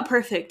 I'm not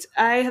perfect.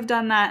 I have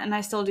done that and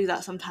I still do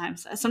that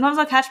sometimes. Sometimes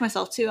I'll catch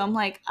myself too. I'm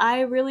like,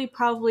 I really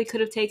probably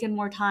could have taken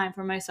more time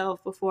for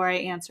myself before I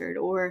answered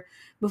or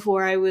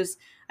before I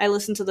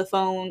listened to the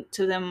phone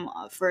to them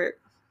for,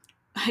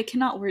 I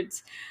cannot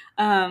words,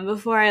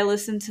 before I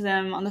listened to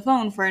them on the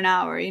phone for an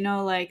hour,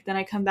 like then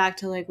I come back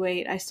to like,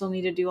 wait, I still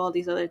need to do all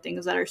these other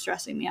things that are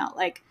stressing me out.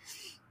 Like,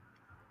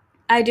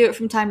 I do it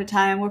from time to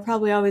time. We're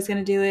probably always going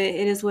to do it.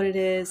 It is what it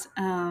is.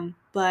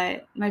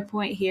 But my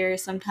point here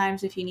is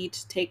sometimes if you need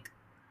to take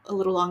a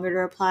little longer to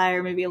reply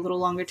or maybe a little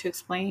longer to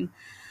explain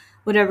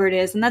whatever it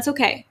is, and that's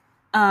okay.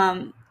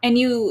 And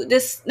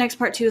this next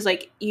part too is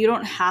like, you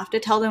don't have to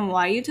tell them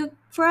why you took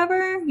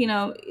forever.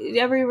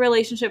 Every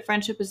relationship,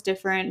 friendship is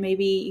different.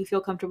 Maybe you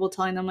feel comfortable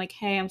telling them like,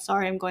 hey, I'm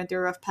sorry, I'm going through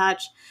a rough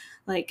patch.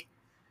 Like,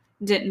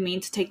 didn't mean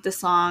to take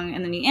this long,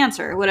 and then you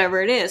answer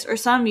whatever it is. Or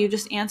some you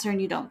just answer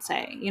and you don't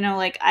say,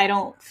 like, I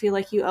don't feel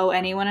like you owe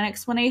anyone an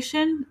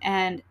explanation.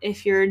 And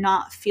if you're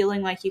not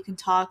feeling like you can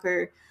talk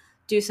or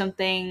do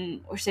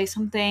something or say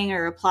something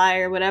or reply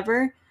or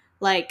whatever,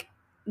 like,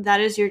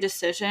 that is your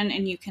decision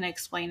and you can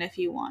explain if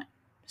you want.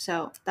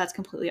 So that's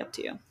completely up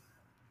to you.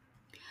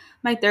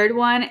 My third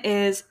one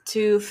is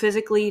to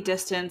physically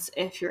distance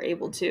if you're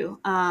able to.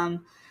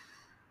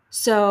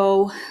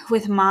 So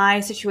with my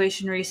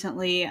situation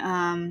recently,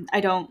 I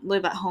don't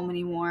live at home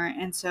anymore.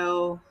 And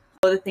so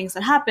the things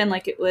that happened,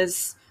 like it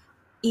was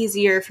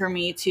easier for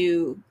me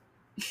to,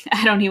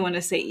 I don't even want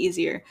to say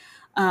easier,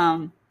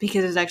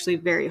 because it's actually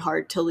very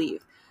hard to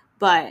leave.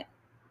 But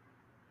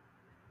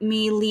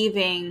me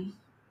leaving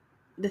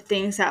the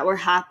things that were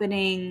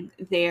happening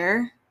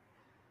there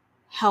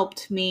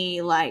helped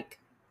me like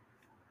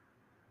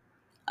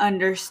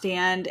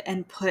understand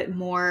and put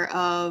more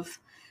of,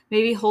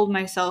 maybe hold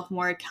myself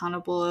more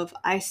accountable of,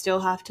 I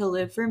still have to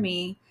live for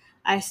me.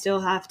 I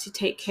still have to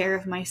take care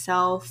of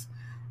myself,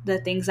 the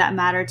things that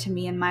matter to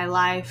me in my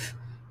life,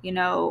 you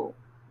know,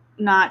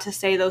 not to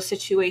say those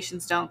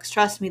situations don't, because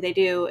trust me, they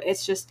do.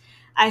 It's just,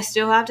 I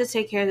still have to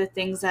take care of the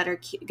things that are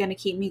going to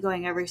keep me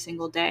going every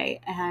single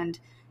day. And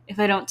if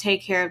I don't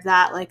take care of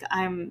that, like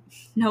I'm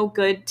no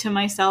good to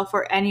myself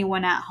or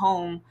anyone at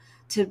home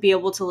to be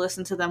able to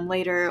listen to them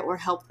later or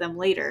help them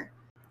later.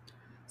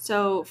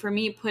 So for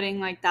me, putting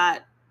like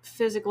that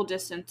physical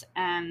distance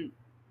and,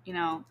 you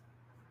know,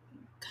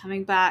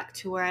 coming back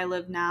to where I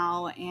live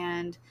now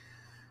and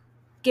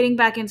getting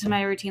back into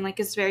my routine,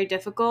 like it's very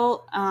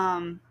difficult.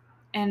 And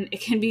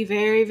it can be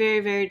very,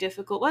 very, very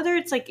difficult, whether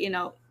it's like, you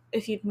know,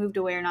 if you've moved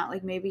away or not,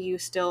 like maybe you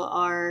still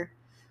are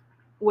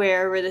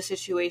wherever the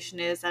situation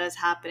is that is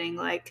happening.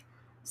 Like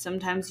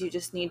sometimes you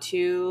just need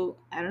to,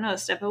 I don't know,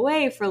 step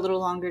away for a little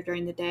longer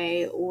during the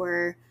day,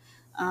 or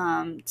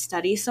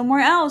study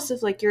somewhere else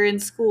if like you're in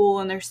school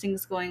and there's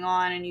things going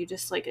on and you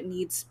just like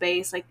need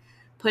space. Like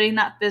putting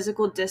that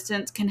physical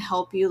distance can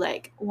help you,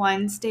 like,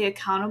 one, stay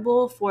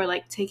accountable for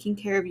like taking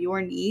care of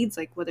your needs,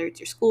 like whether it's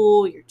your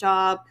school, your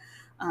job,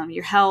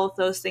 your health,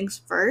 those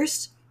things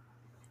first.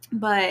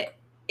 But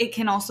it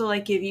can also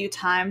like give you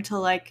time to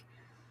like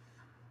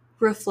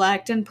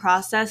reflect and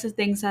process the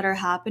things that are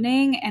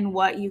happening and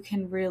what you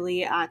can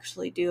really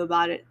actually do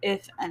about it,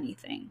 if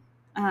anything.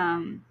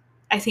 Um,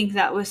 I think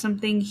that was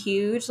something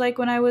huge. Like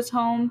when I was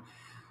home,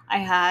 I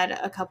had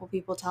a couple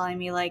people telling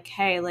me, like,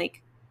 hey,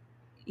 like,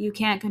 you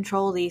can't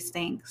control these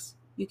things.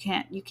 You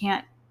can't,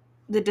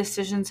 the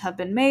decisions have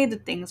been made, the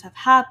things have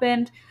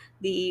happened,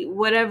 the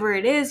whatever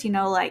it is, you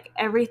know, like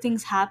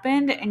everything's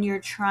happened and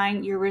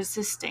you're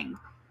resisting,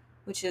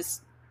 which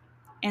is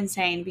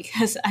insane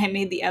because I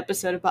made the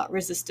episode about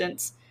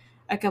resistance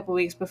a couple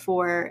weeks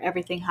before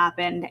everything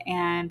happened,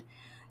 and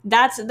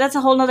that's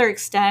a whole nother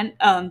extent.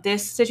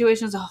 This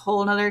situation is a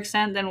whole nother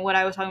extent than what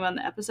I was talking about in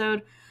the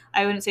episode.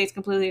 I wouldn't say it's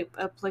completely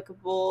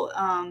applicable,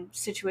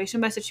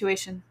 situation by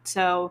situation.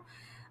 So,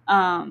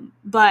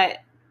 but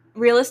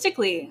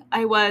realistically,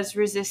 I was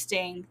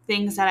resisting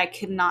things that I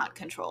could not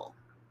control.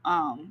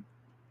 Um,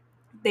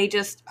 they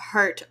just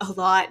hurt a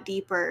lot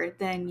deeper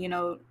than, you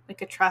know,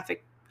 like a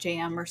traffic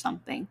jam or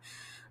something.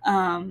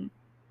 Um,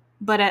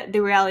 but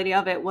the reality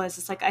of it was,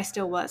 it's like I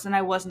still was, and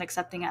I wasn't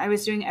accepting it. I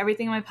was doing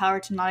everything in my power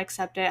to not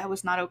accept it. I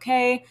was not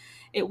okay.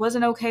 It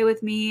wasn't okay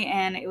with me,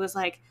 and it was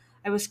like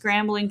I was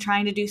scrambling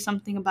trying to do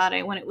something about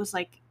it when it was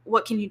like,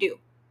 what can you do?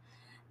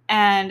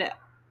 And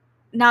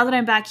now that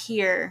I'm back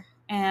here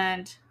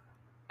and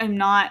I'm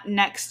not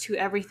next to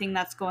everything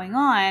that's going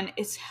on,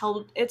 it's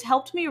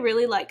helped me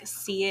really like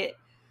see it.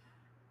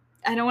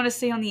 I don't want to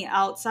say on the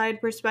outside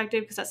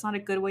perspective because that's not a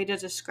good way to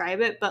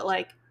describe it, but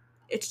like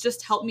it's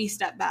just helped me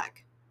step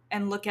back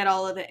and look at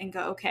all of it and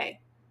go, okay,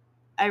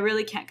 I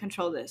really can't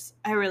control this.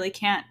 I really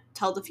can't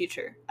tell the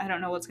future. I don't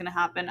know what's going to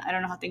happen. I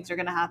don't know how things are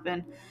going to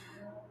happen.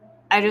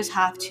 I just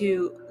have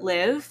to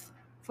live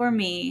for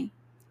me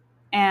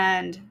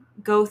and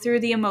go through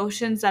the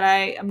emotions that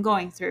I am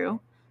going through.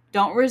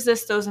 Don't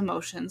resist those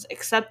emotions.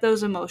 Accept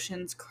those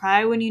emotions.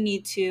 Cry when you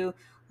need to.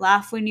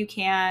 Laugh when you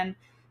can.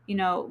 You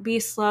know, be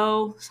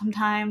slow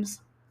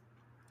sometimes.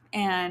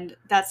 And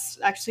that's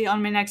actually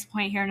on my next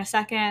point here in a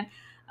second.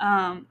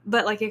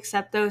 But like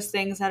accept those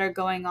things that are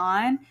going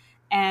on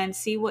and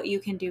see what you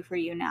can do for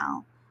you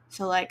now.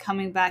 So like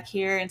coming back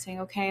here and saying,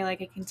 okay,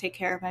 like I can take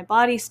care of my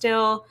body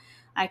still.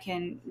 I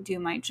can do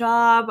my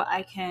job.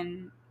 I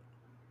can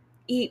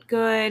eat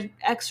good,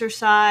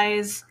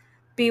 exercise,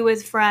 be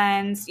with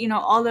friends, you know,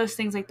 all those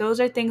things. Like those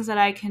are things that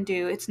I can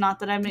do. It's not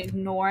that I'm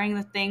ignoring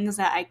the things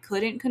that I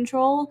couldn't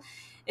control.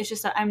 It's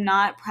just that I'm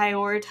not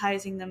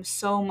prioritizing them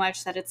so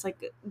much that it's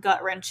like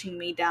gut wrenching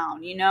me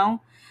down, you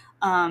know?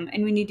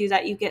 And when you do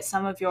that, you get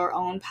some of your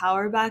own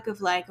power back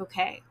of like,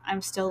 okay,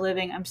 I'm still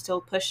living, I'm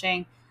still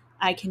pushing,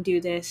 I can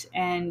do this.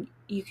 And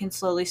you can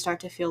slowly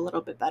start to feel a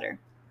little bit better.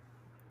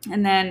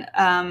 And then,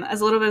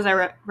 as a little bit as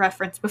I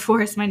referenced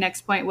before, as my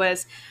next point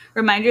was,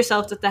 remind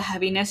yourself that the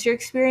heaviness you're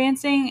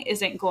experiencing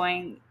isn't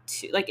going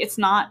to, like, it's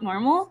not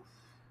normal,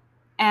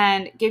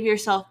 and give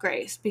yourself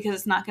grace because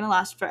it's not going to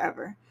last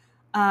forever.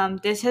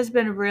 This has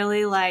been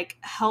really, like,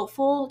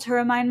 helpful to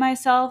remind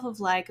myself of,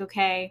 like,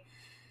 okay,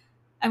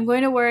 I'm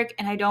going to work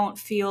and I don't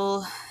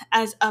feel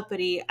as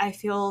uppity. I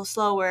feel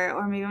slower,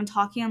 or maybe I'm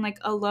talking on, like,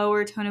 a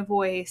lower tone of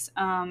voice.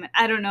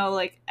 I don't know,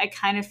 like, I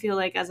kind of feel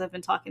like as I've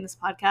been talking this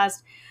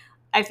podcast,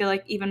 I feel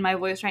like even my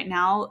voice right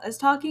now as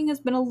talking has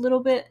been a little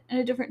bit in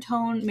a different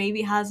tone.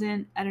 Maybe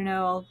hasn't. I don't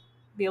know. I'll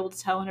be able to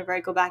tell whenever I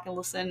go back and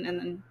listen, and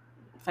then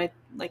if I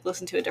like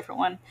listen to a different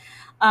one.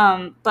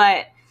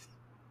 But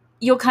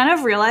you'll kind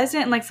of realize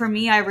it. And like for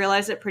me, I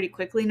realize it pretty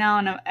quickly now.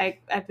 And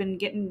I've been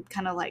getting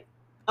kind of like,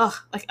 ugh,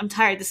 like I'm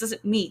tired. This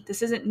isn't me.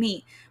 This isn't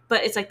me.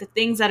 But it's like the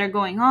things that are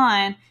going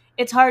on,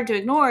 it's hard to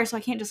ignore, so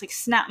I can't just like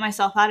snap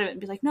myself out of it and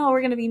be like, no,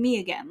 we're gonna be me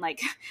again.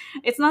 Like,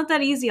 it's not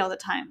that easy all the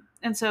time.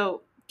 And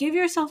so give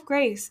yourself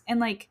grace and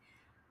like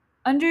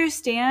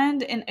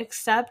understand and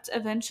accept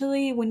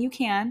eventually when you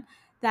can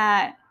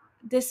that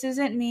this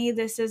isn't me,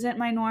 this isn't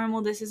my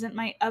normal, this isn't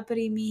my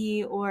uppity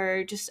me,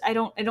 or just I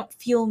don't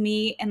feel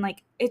me, and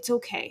like it's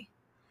okay.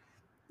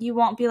 You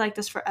won't be like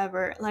this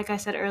forever. Like I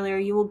said earlier,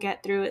 you will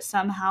get through it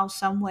somehow,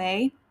 some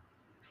way,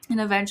 and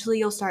eventually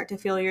you'll start to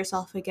feel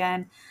yourself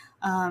again.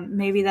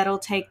 Maybe that'll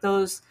take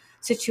those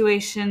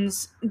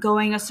situations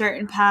going a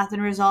certain path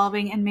and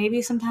resolving, and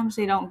maybe sometimes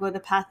they don't go the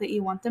path that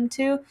you want them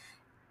to.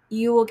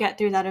 You will get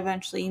through that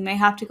eventually. You may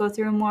have to go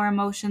through more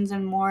emotions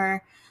and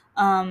more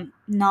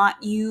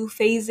not you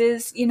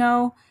phases,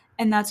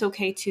 and that's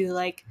okay too.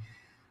 Like,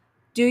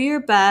 do your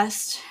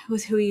best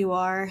with who you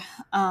are,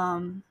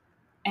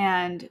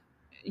 and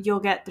you'll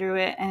get through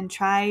it, and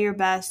try your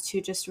best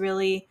to just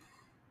really,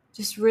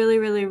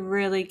 really,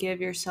 really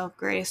give yourself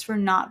grace for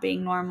not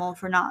being normal,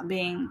 for not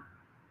being,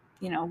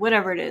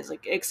 whatever it is,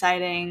 like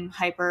exciting,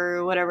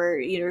 hyper, whatever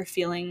you're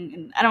feeling.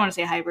 And I don't want to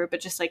say hyper, but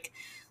just like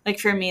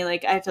for me,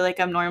 like I feel like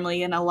I'm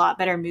normally in a lot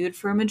better mood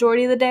for a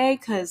majority of the day.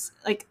 Cause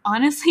like,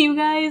 honestly, you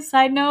guys,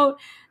 side note,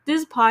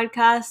 this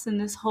podcast and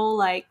this whole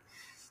like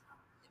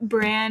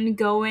brand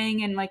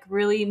going and like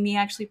really me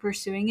actually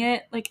pursuing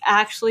it, like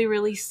actually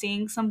really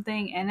seeing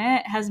something in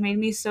it has made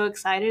me so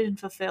excited and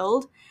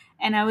fulfilled.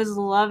 And I was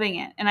loving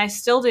it. And I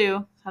still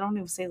do. I don't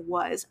even say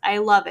was. I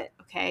love it.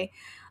 Okay.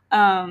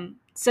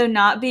 So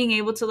not being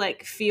able to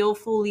like feel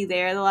fully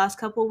there the last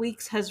couple of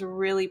weeks has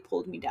really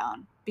pulled me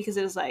down, because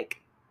it was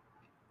like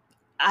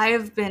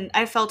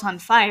I felt on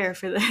fire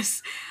for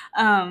this.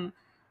 Um,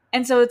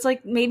 and so it's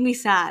like made me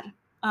sad.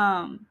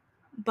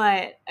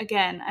 But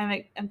again,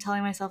 I'm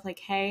telling myself like,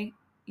 hey,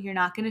 you're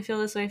not going to feel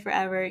this way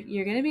forever.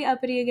 You're going to be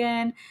uppity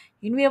again.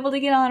 You're going to be able to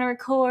get on a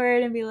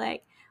record and be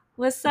like,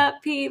 what's up,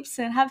 peeps,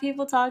 and have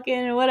people talking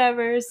and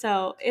whatever.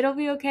 So it'll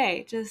be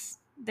okay. Just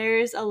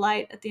there's a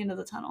light at the end of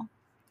the tunnel.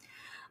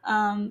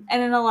 And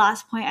then the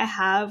last point I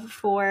have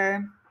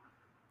for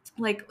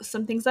like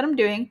some things that I'm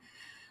doing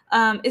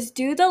is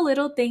do the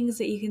little things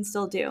that you can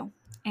still do.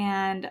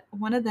 And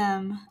one of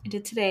them I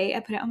did today.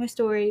 I put it on my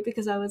story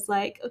because I was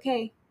like,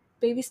 okay,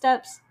 baby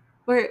steps.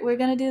 We're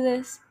gonna do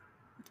this.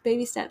 It's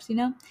baby steps,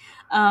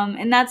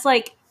 and that's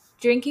like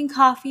drinking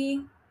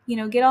coffee.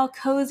 Get all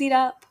cozied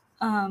up.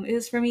 It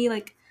was for me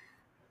like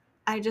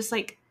I just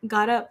like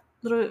got up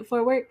a little bit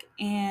before work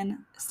and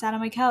sat on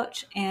my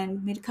couch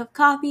and made a cup of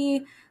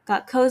coffee.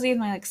 Got cozy with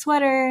my like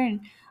sweater, and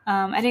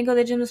I didn't go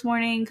to the gym this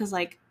morning because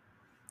like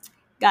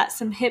got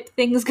some hip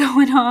things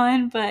going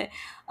on, but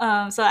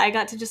so I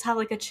got to just have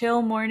like a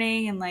chill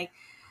morning and like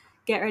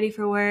get ready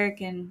for work.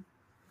 And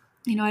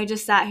I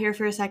just sat here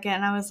for a second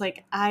and I was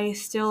like, I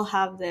still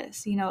have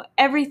this.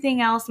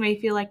 Everything else may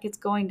feel like it's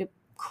going to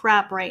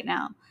crap right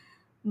now,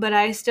 but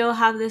I still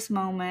have this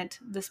moment,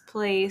 this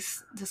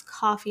place, this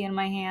coffee in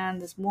my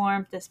hand, this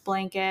warmth, this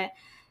blanket.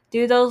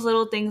 Do those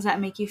little things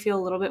that make you feel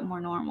a little bit more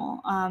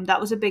normal.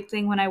 That was a big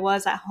thing when I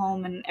was at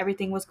home and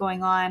everything was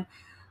going on.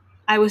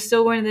 I was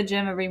still going to the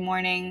gym every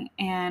morning,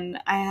 and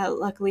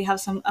luckily have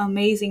some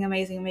amazing,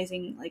 amazing,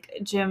 amazing like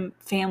gym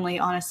family,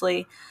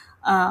 honestly.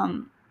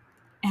 And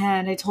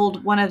I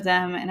told one of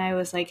them, and I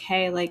was like,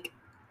 hey, like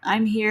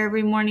I'm here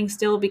every morning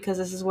still because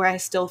this is where I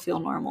still feel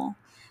normal.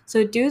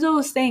 So do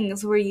those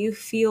things where you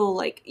feel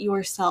like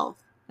yourself,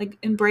 like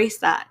embrace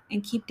that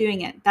and keep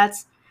doing it.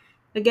 That's,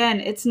 again,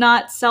 it's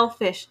not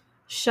selfish.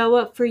 Show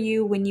up for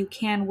you when you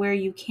can, where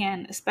you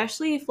can,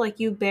 especially if like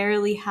you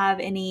barely have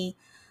any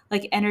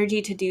like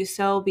energy to do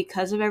so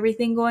because of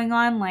everything going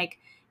on. Like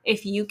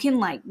if you can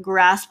like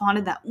grasp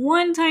onto that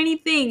one tiny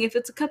thing, if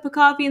it's a cup of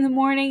coffee in the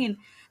morning and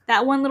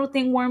that one little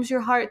thing warms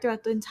your heart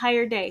throughout the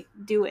entire day,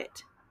 do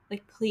it.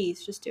 Like,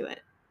 please just do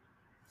it.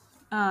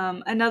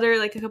 Another,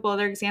 like a couple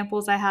other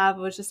examples I have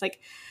was just like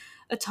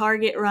a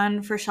Target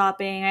run for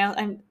shopping.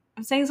 I'm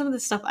saying some of the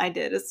stuff I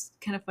did. It's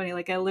kind of funny.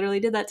 Like I literally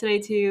did that today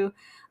too.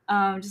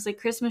 Just like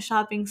Christmas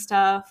shopping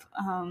stuff.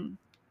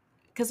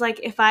 Cause like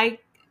if I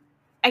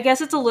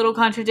guess it's a little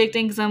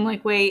contradicting because I'm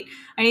like, wait,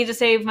 I need to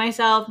save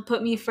myself,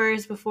 put me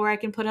first before I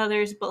can put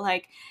others. But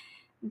like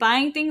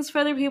buying things for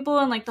other people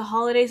and like the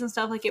holidays and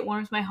stuff, like it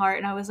warms my heart.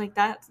 And I was like,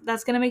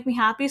 that's going to make me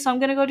happy. So I'm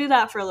going to go do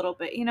that for a little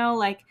bit,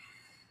 like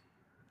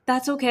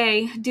that's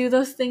okay. Do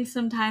those things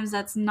sometimes.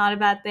 That's not a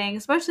bad thing,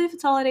 especially if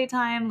it's holiday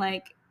time.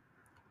 Like,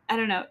 I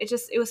don't know.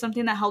 It was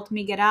something that helped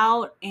me get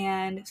out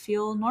and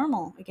feel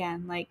normal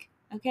again. Like,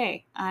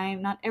 okay,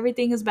 I'm not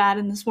everything is bad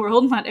in this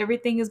world. Not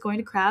everything is going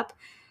to crap.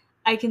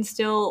 I can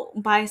still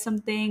buy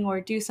something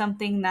or do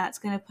something that's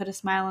going to put a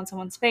smile on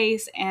someone's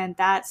face. And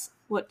that's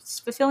what's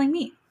fulfilling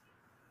me.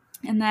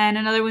 And then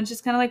another one's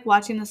just kind of like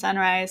watching the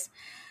sunrise.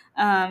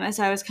 As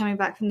I was coming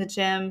back from the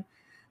gym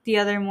the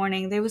other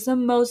morning, there was the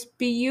most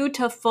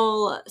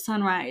beautiful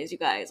sunrise, you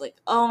guys. Like,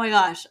 oh my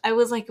gosh. I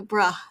was like,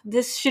 bruh,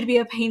 this should be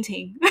a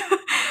painting.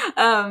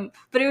 But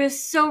it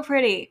was so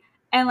pretty.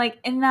 And like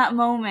in that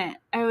moment,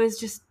 I was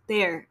just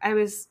there. I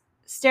was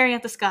staring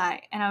at the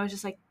sky and I was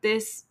just like,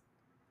 this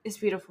is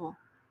beautiful.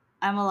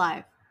 I'm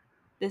alive.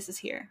 this is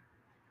here.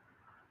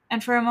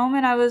 And for a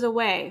moment, I was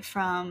away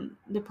from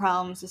the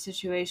problems, the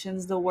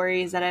situations, the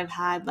worries that I've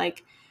had.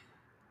 Like,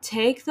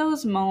 take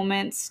those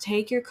moments,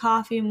 take your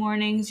coffee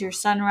mornings, your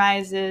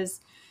sunrises,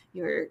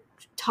 your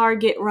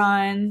Target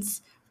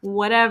runs,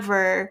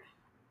 whatever,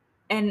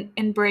 and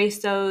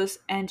embrace those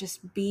and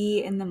just be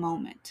in the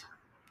moment.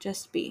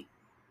 Just be.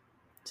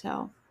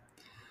 So,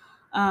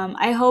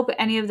 I hope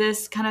any of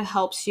this kind of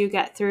helps you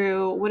get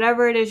through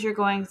whatever it is you're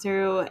going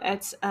through.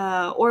 It's,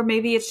 or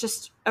maybe it's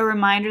just a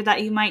reminder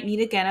that you might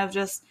need again of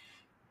just,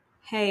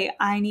 hey,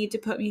 I need to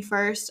put me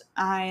first.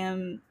 I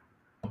am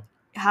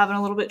having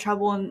a little bit of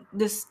trouble in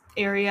this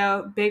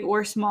area, big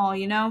or small,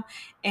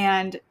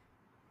 and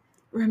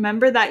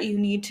remember that you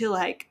need to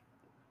like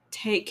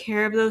take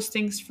care of those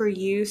things for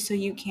you so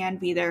you can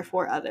be there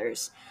for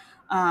others,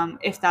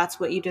 if that's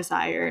what you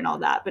desire and all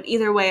that. But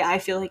either way, I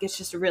feel like it's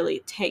just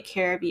really take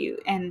care of you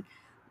and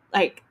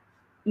like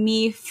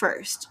me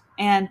first.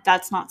 And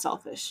that's not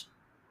selfish.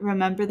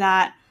 Remember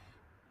that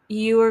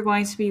you are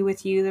going to be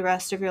with you the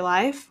rest of your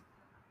life.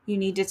 You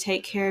need to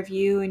take care of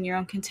you and your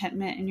own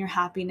contentment and your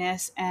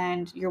happiness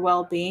and your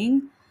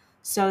well-being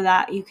so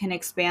that you can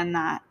expand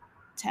that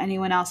to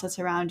anyone else that's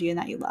around you and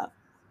that you love.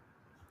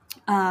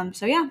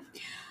 So yeah,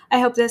 I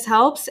hope this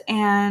helps,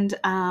 and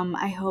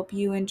I hope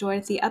you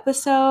enjoyed the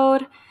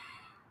episode.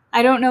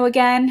 I don't know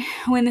again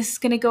when this is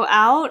going to go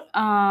out.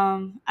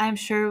 I'm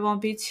sure it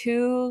won't be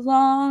too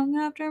long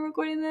after I'm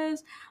recording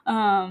this.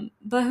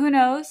 But who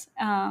knows?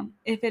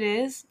 If it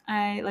is,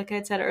 like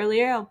I said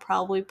earlier, I'll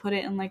probably put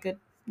it in like a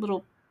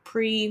little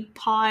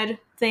pre-pod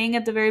thing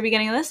at the very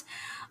beginning of this.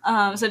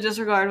 So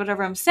disregard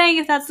whatever I'm saying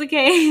if that's the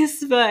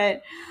case.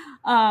 But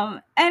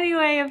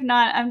anyway, if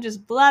not, I'm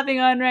just blabbing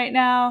on right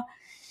now.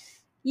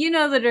 You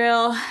know the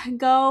drill.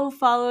 Go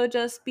follow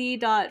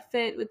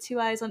justbe.fit with 2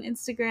 eyes on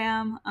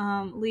Instagram.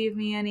 Leave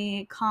me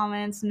any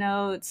comments,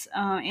 notes,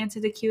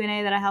 answer the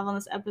Q&A that I have on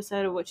this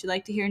episode of what you'd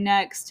like to hear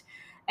next.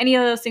 Any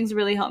of those things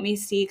really help me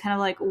see kind of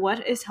like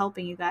what is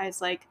helping you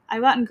guys. Like,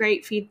 I've gotten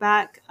great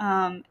feedback,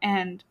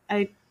 and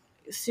I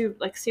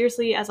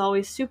seriously, as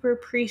always, super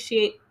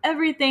appreciate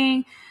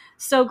everything.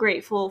 So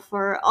grateful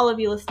for all of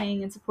you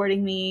listening and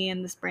supporting me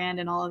and this brand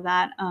and all of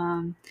that.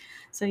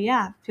 So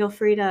yeah, feel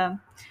free to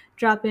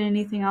drop in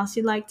anything else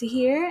you'd like to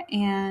hear,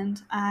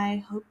 and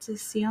I hope to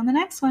see you on the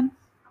next one.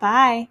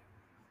 Bye.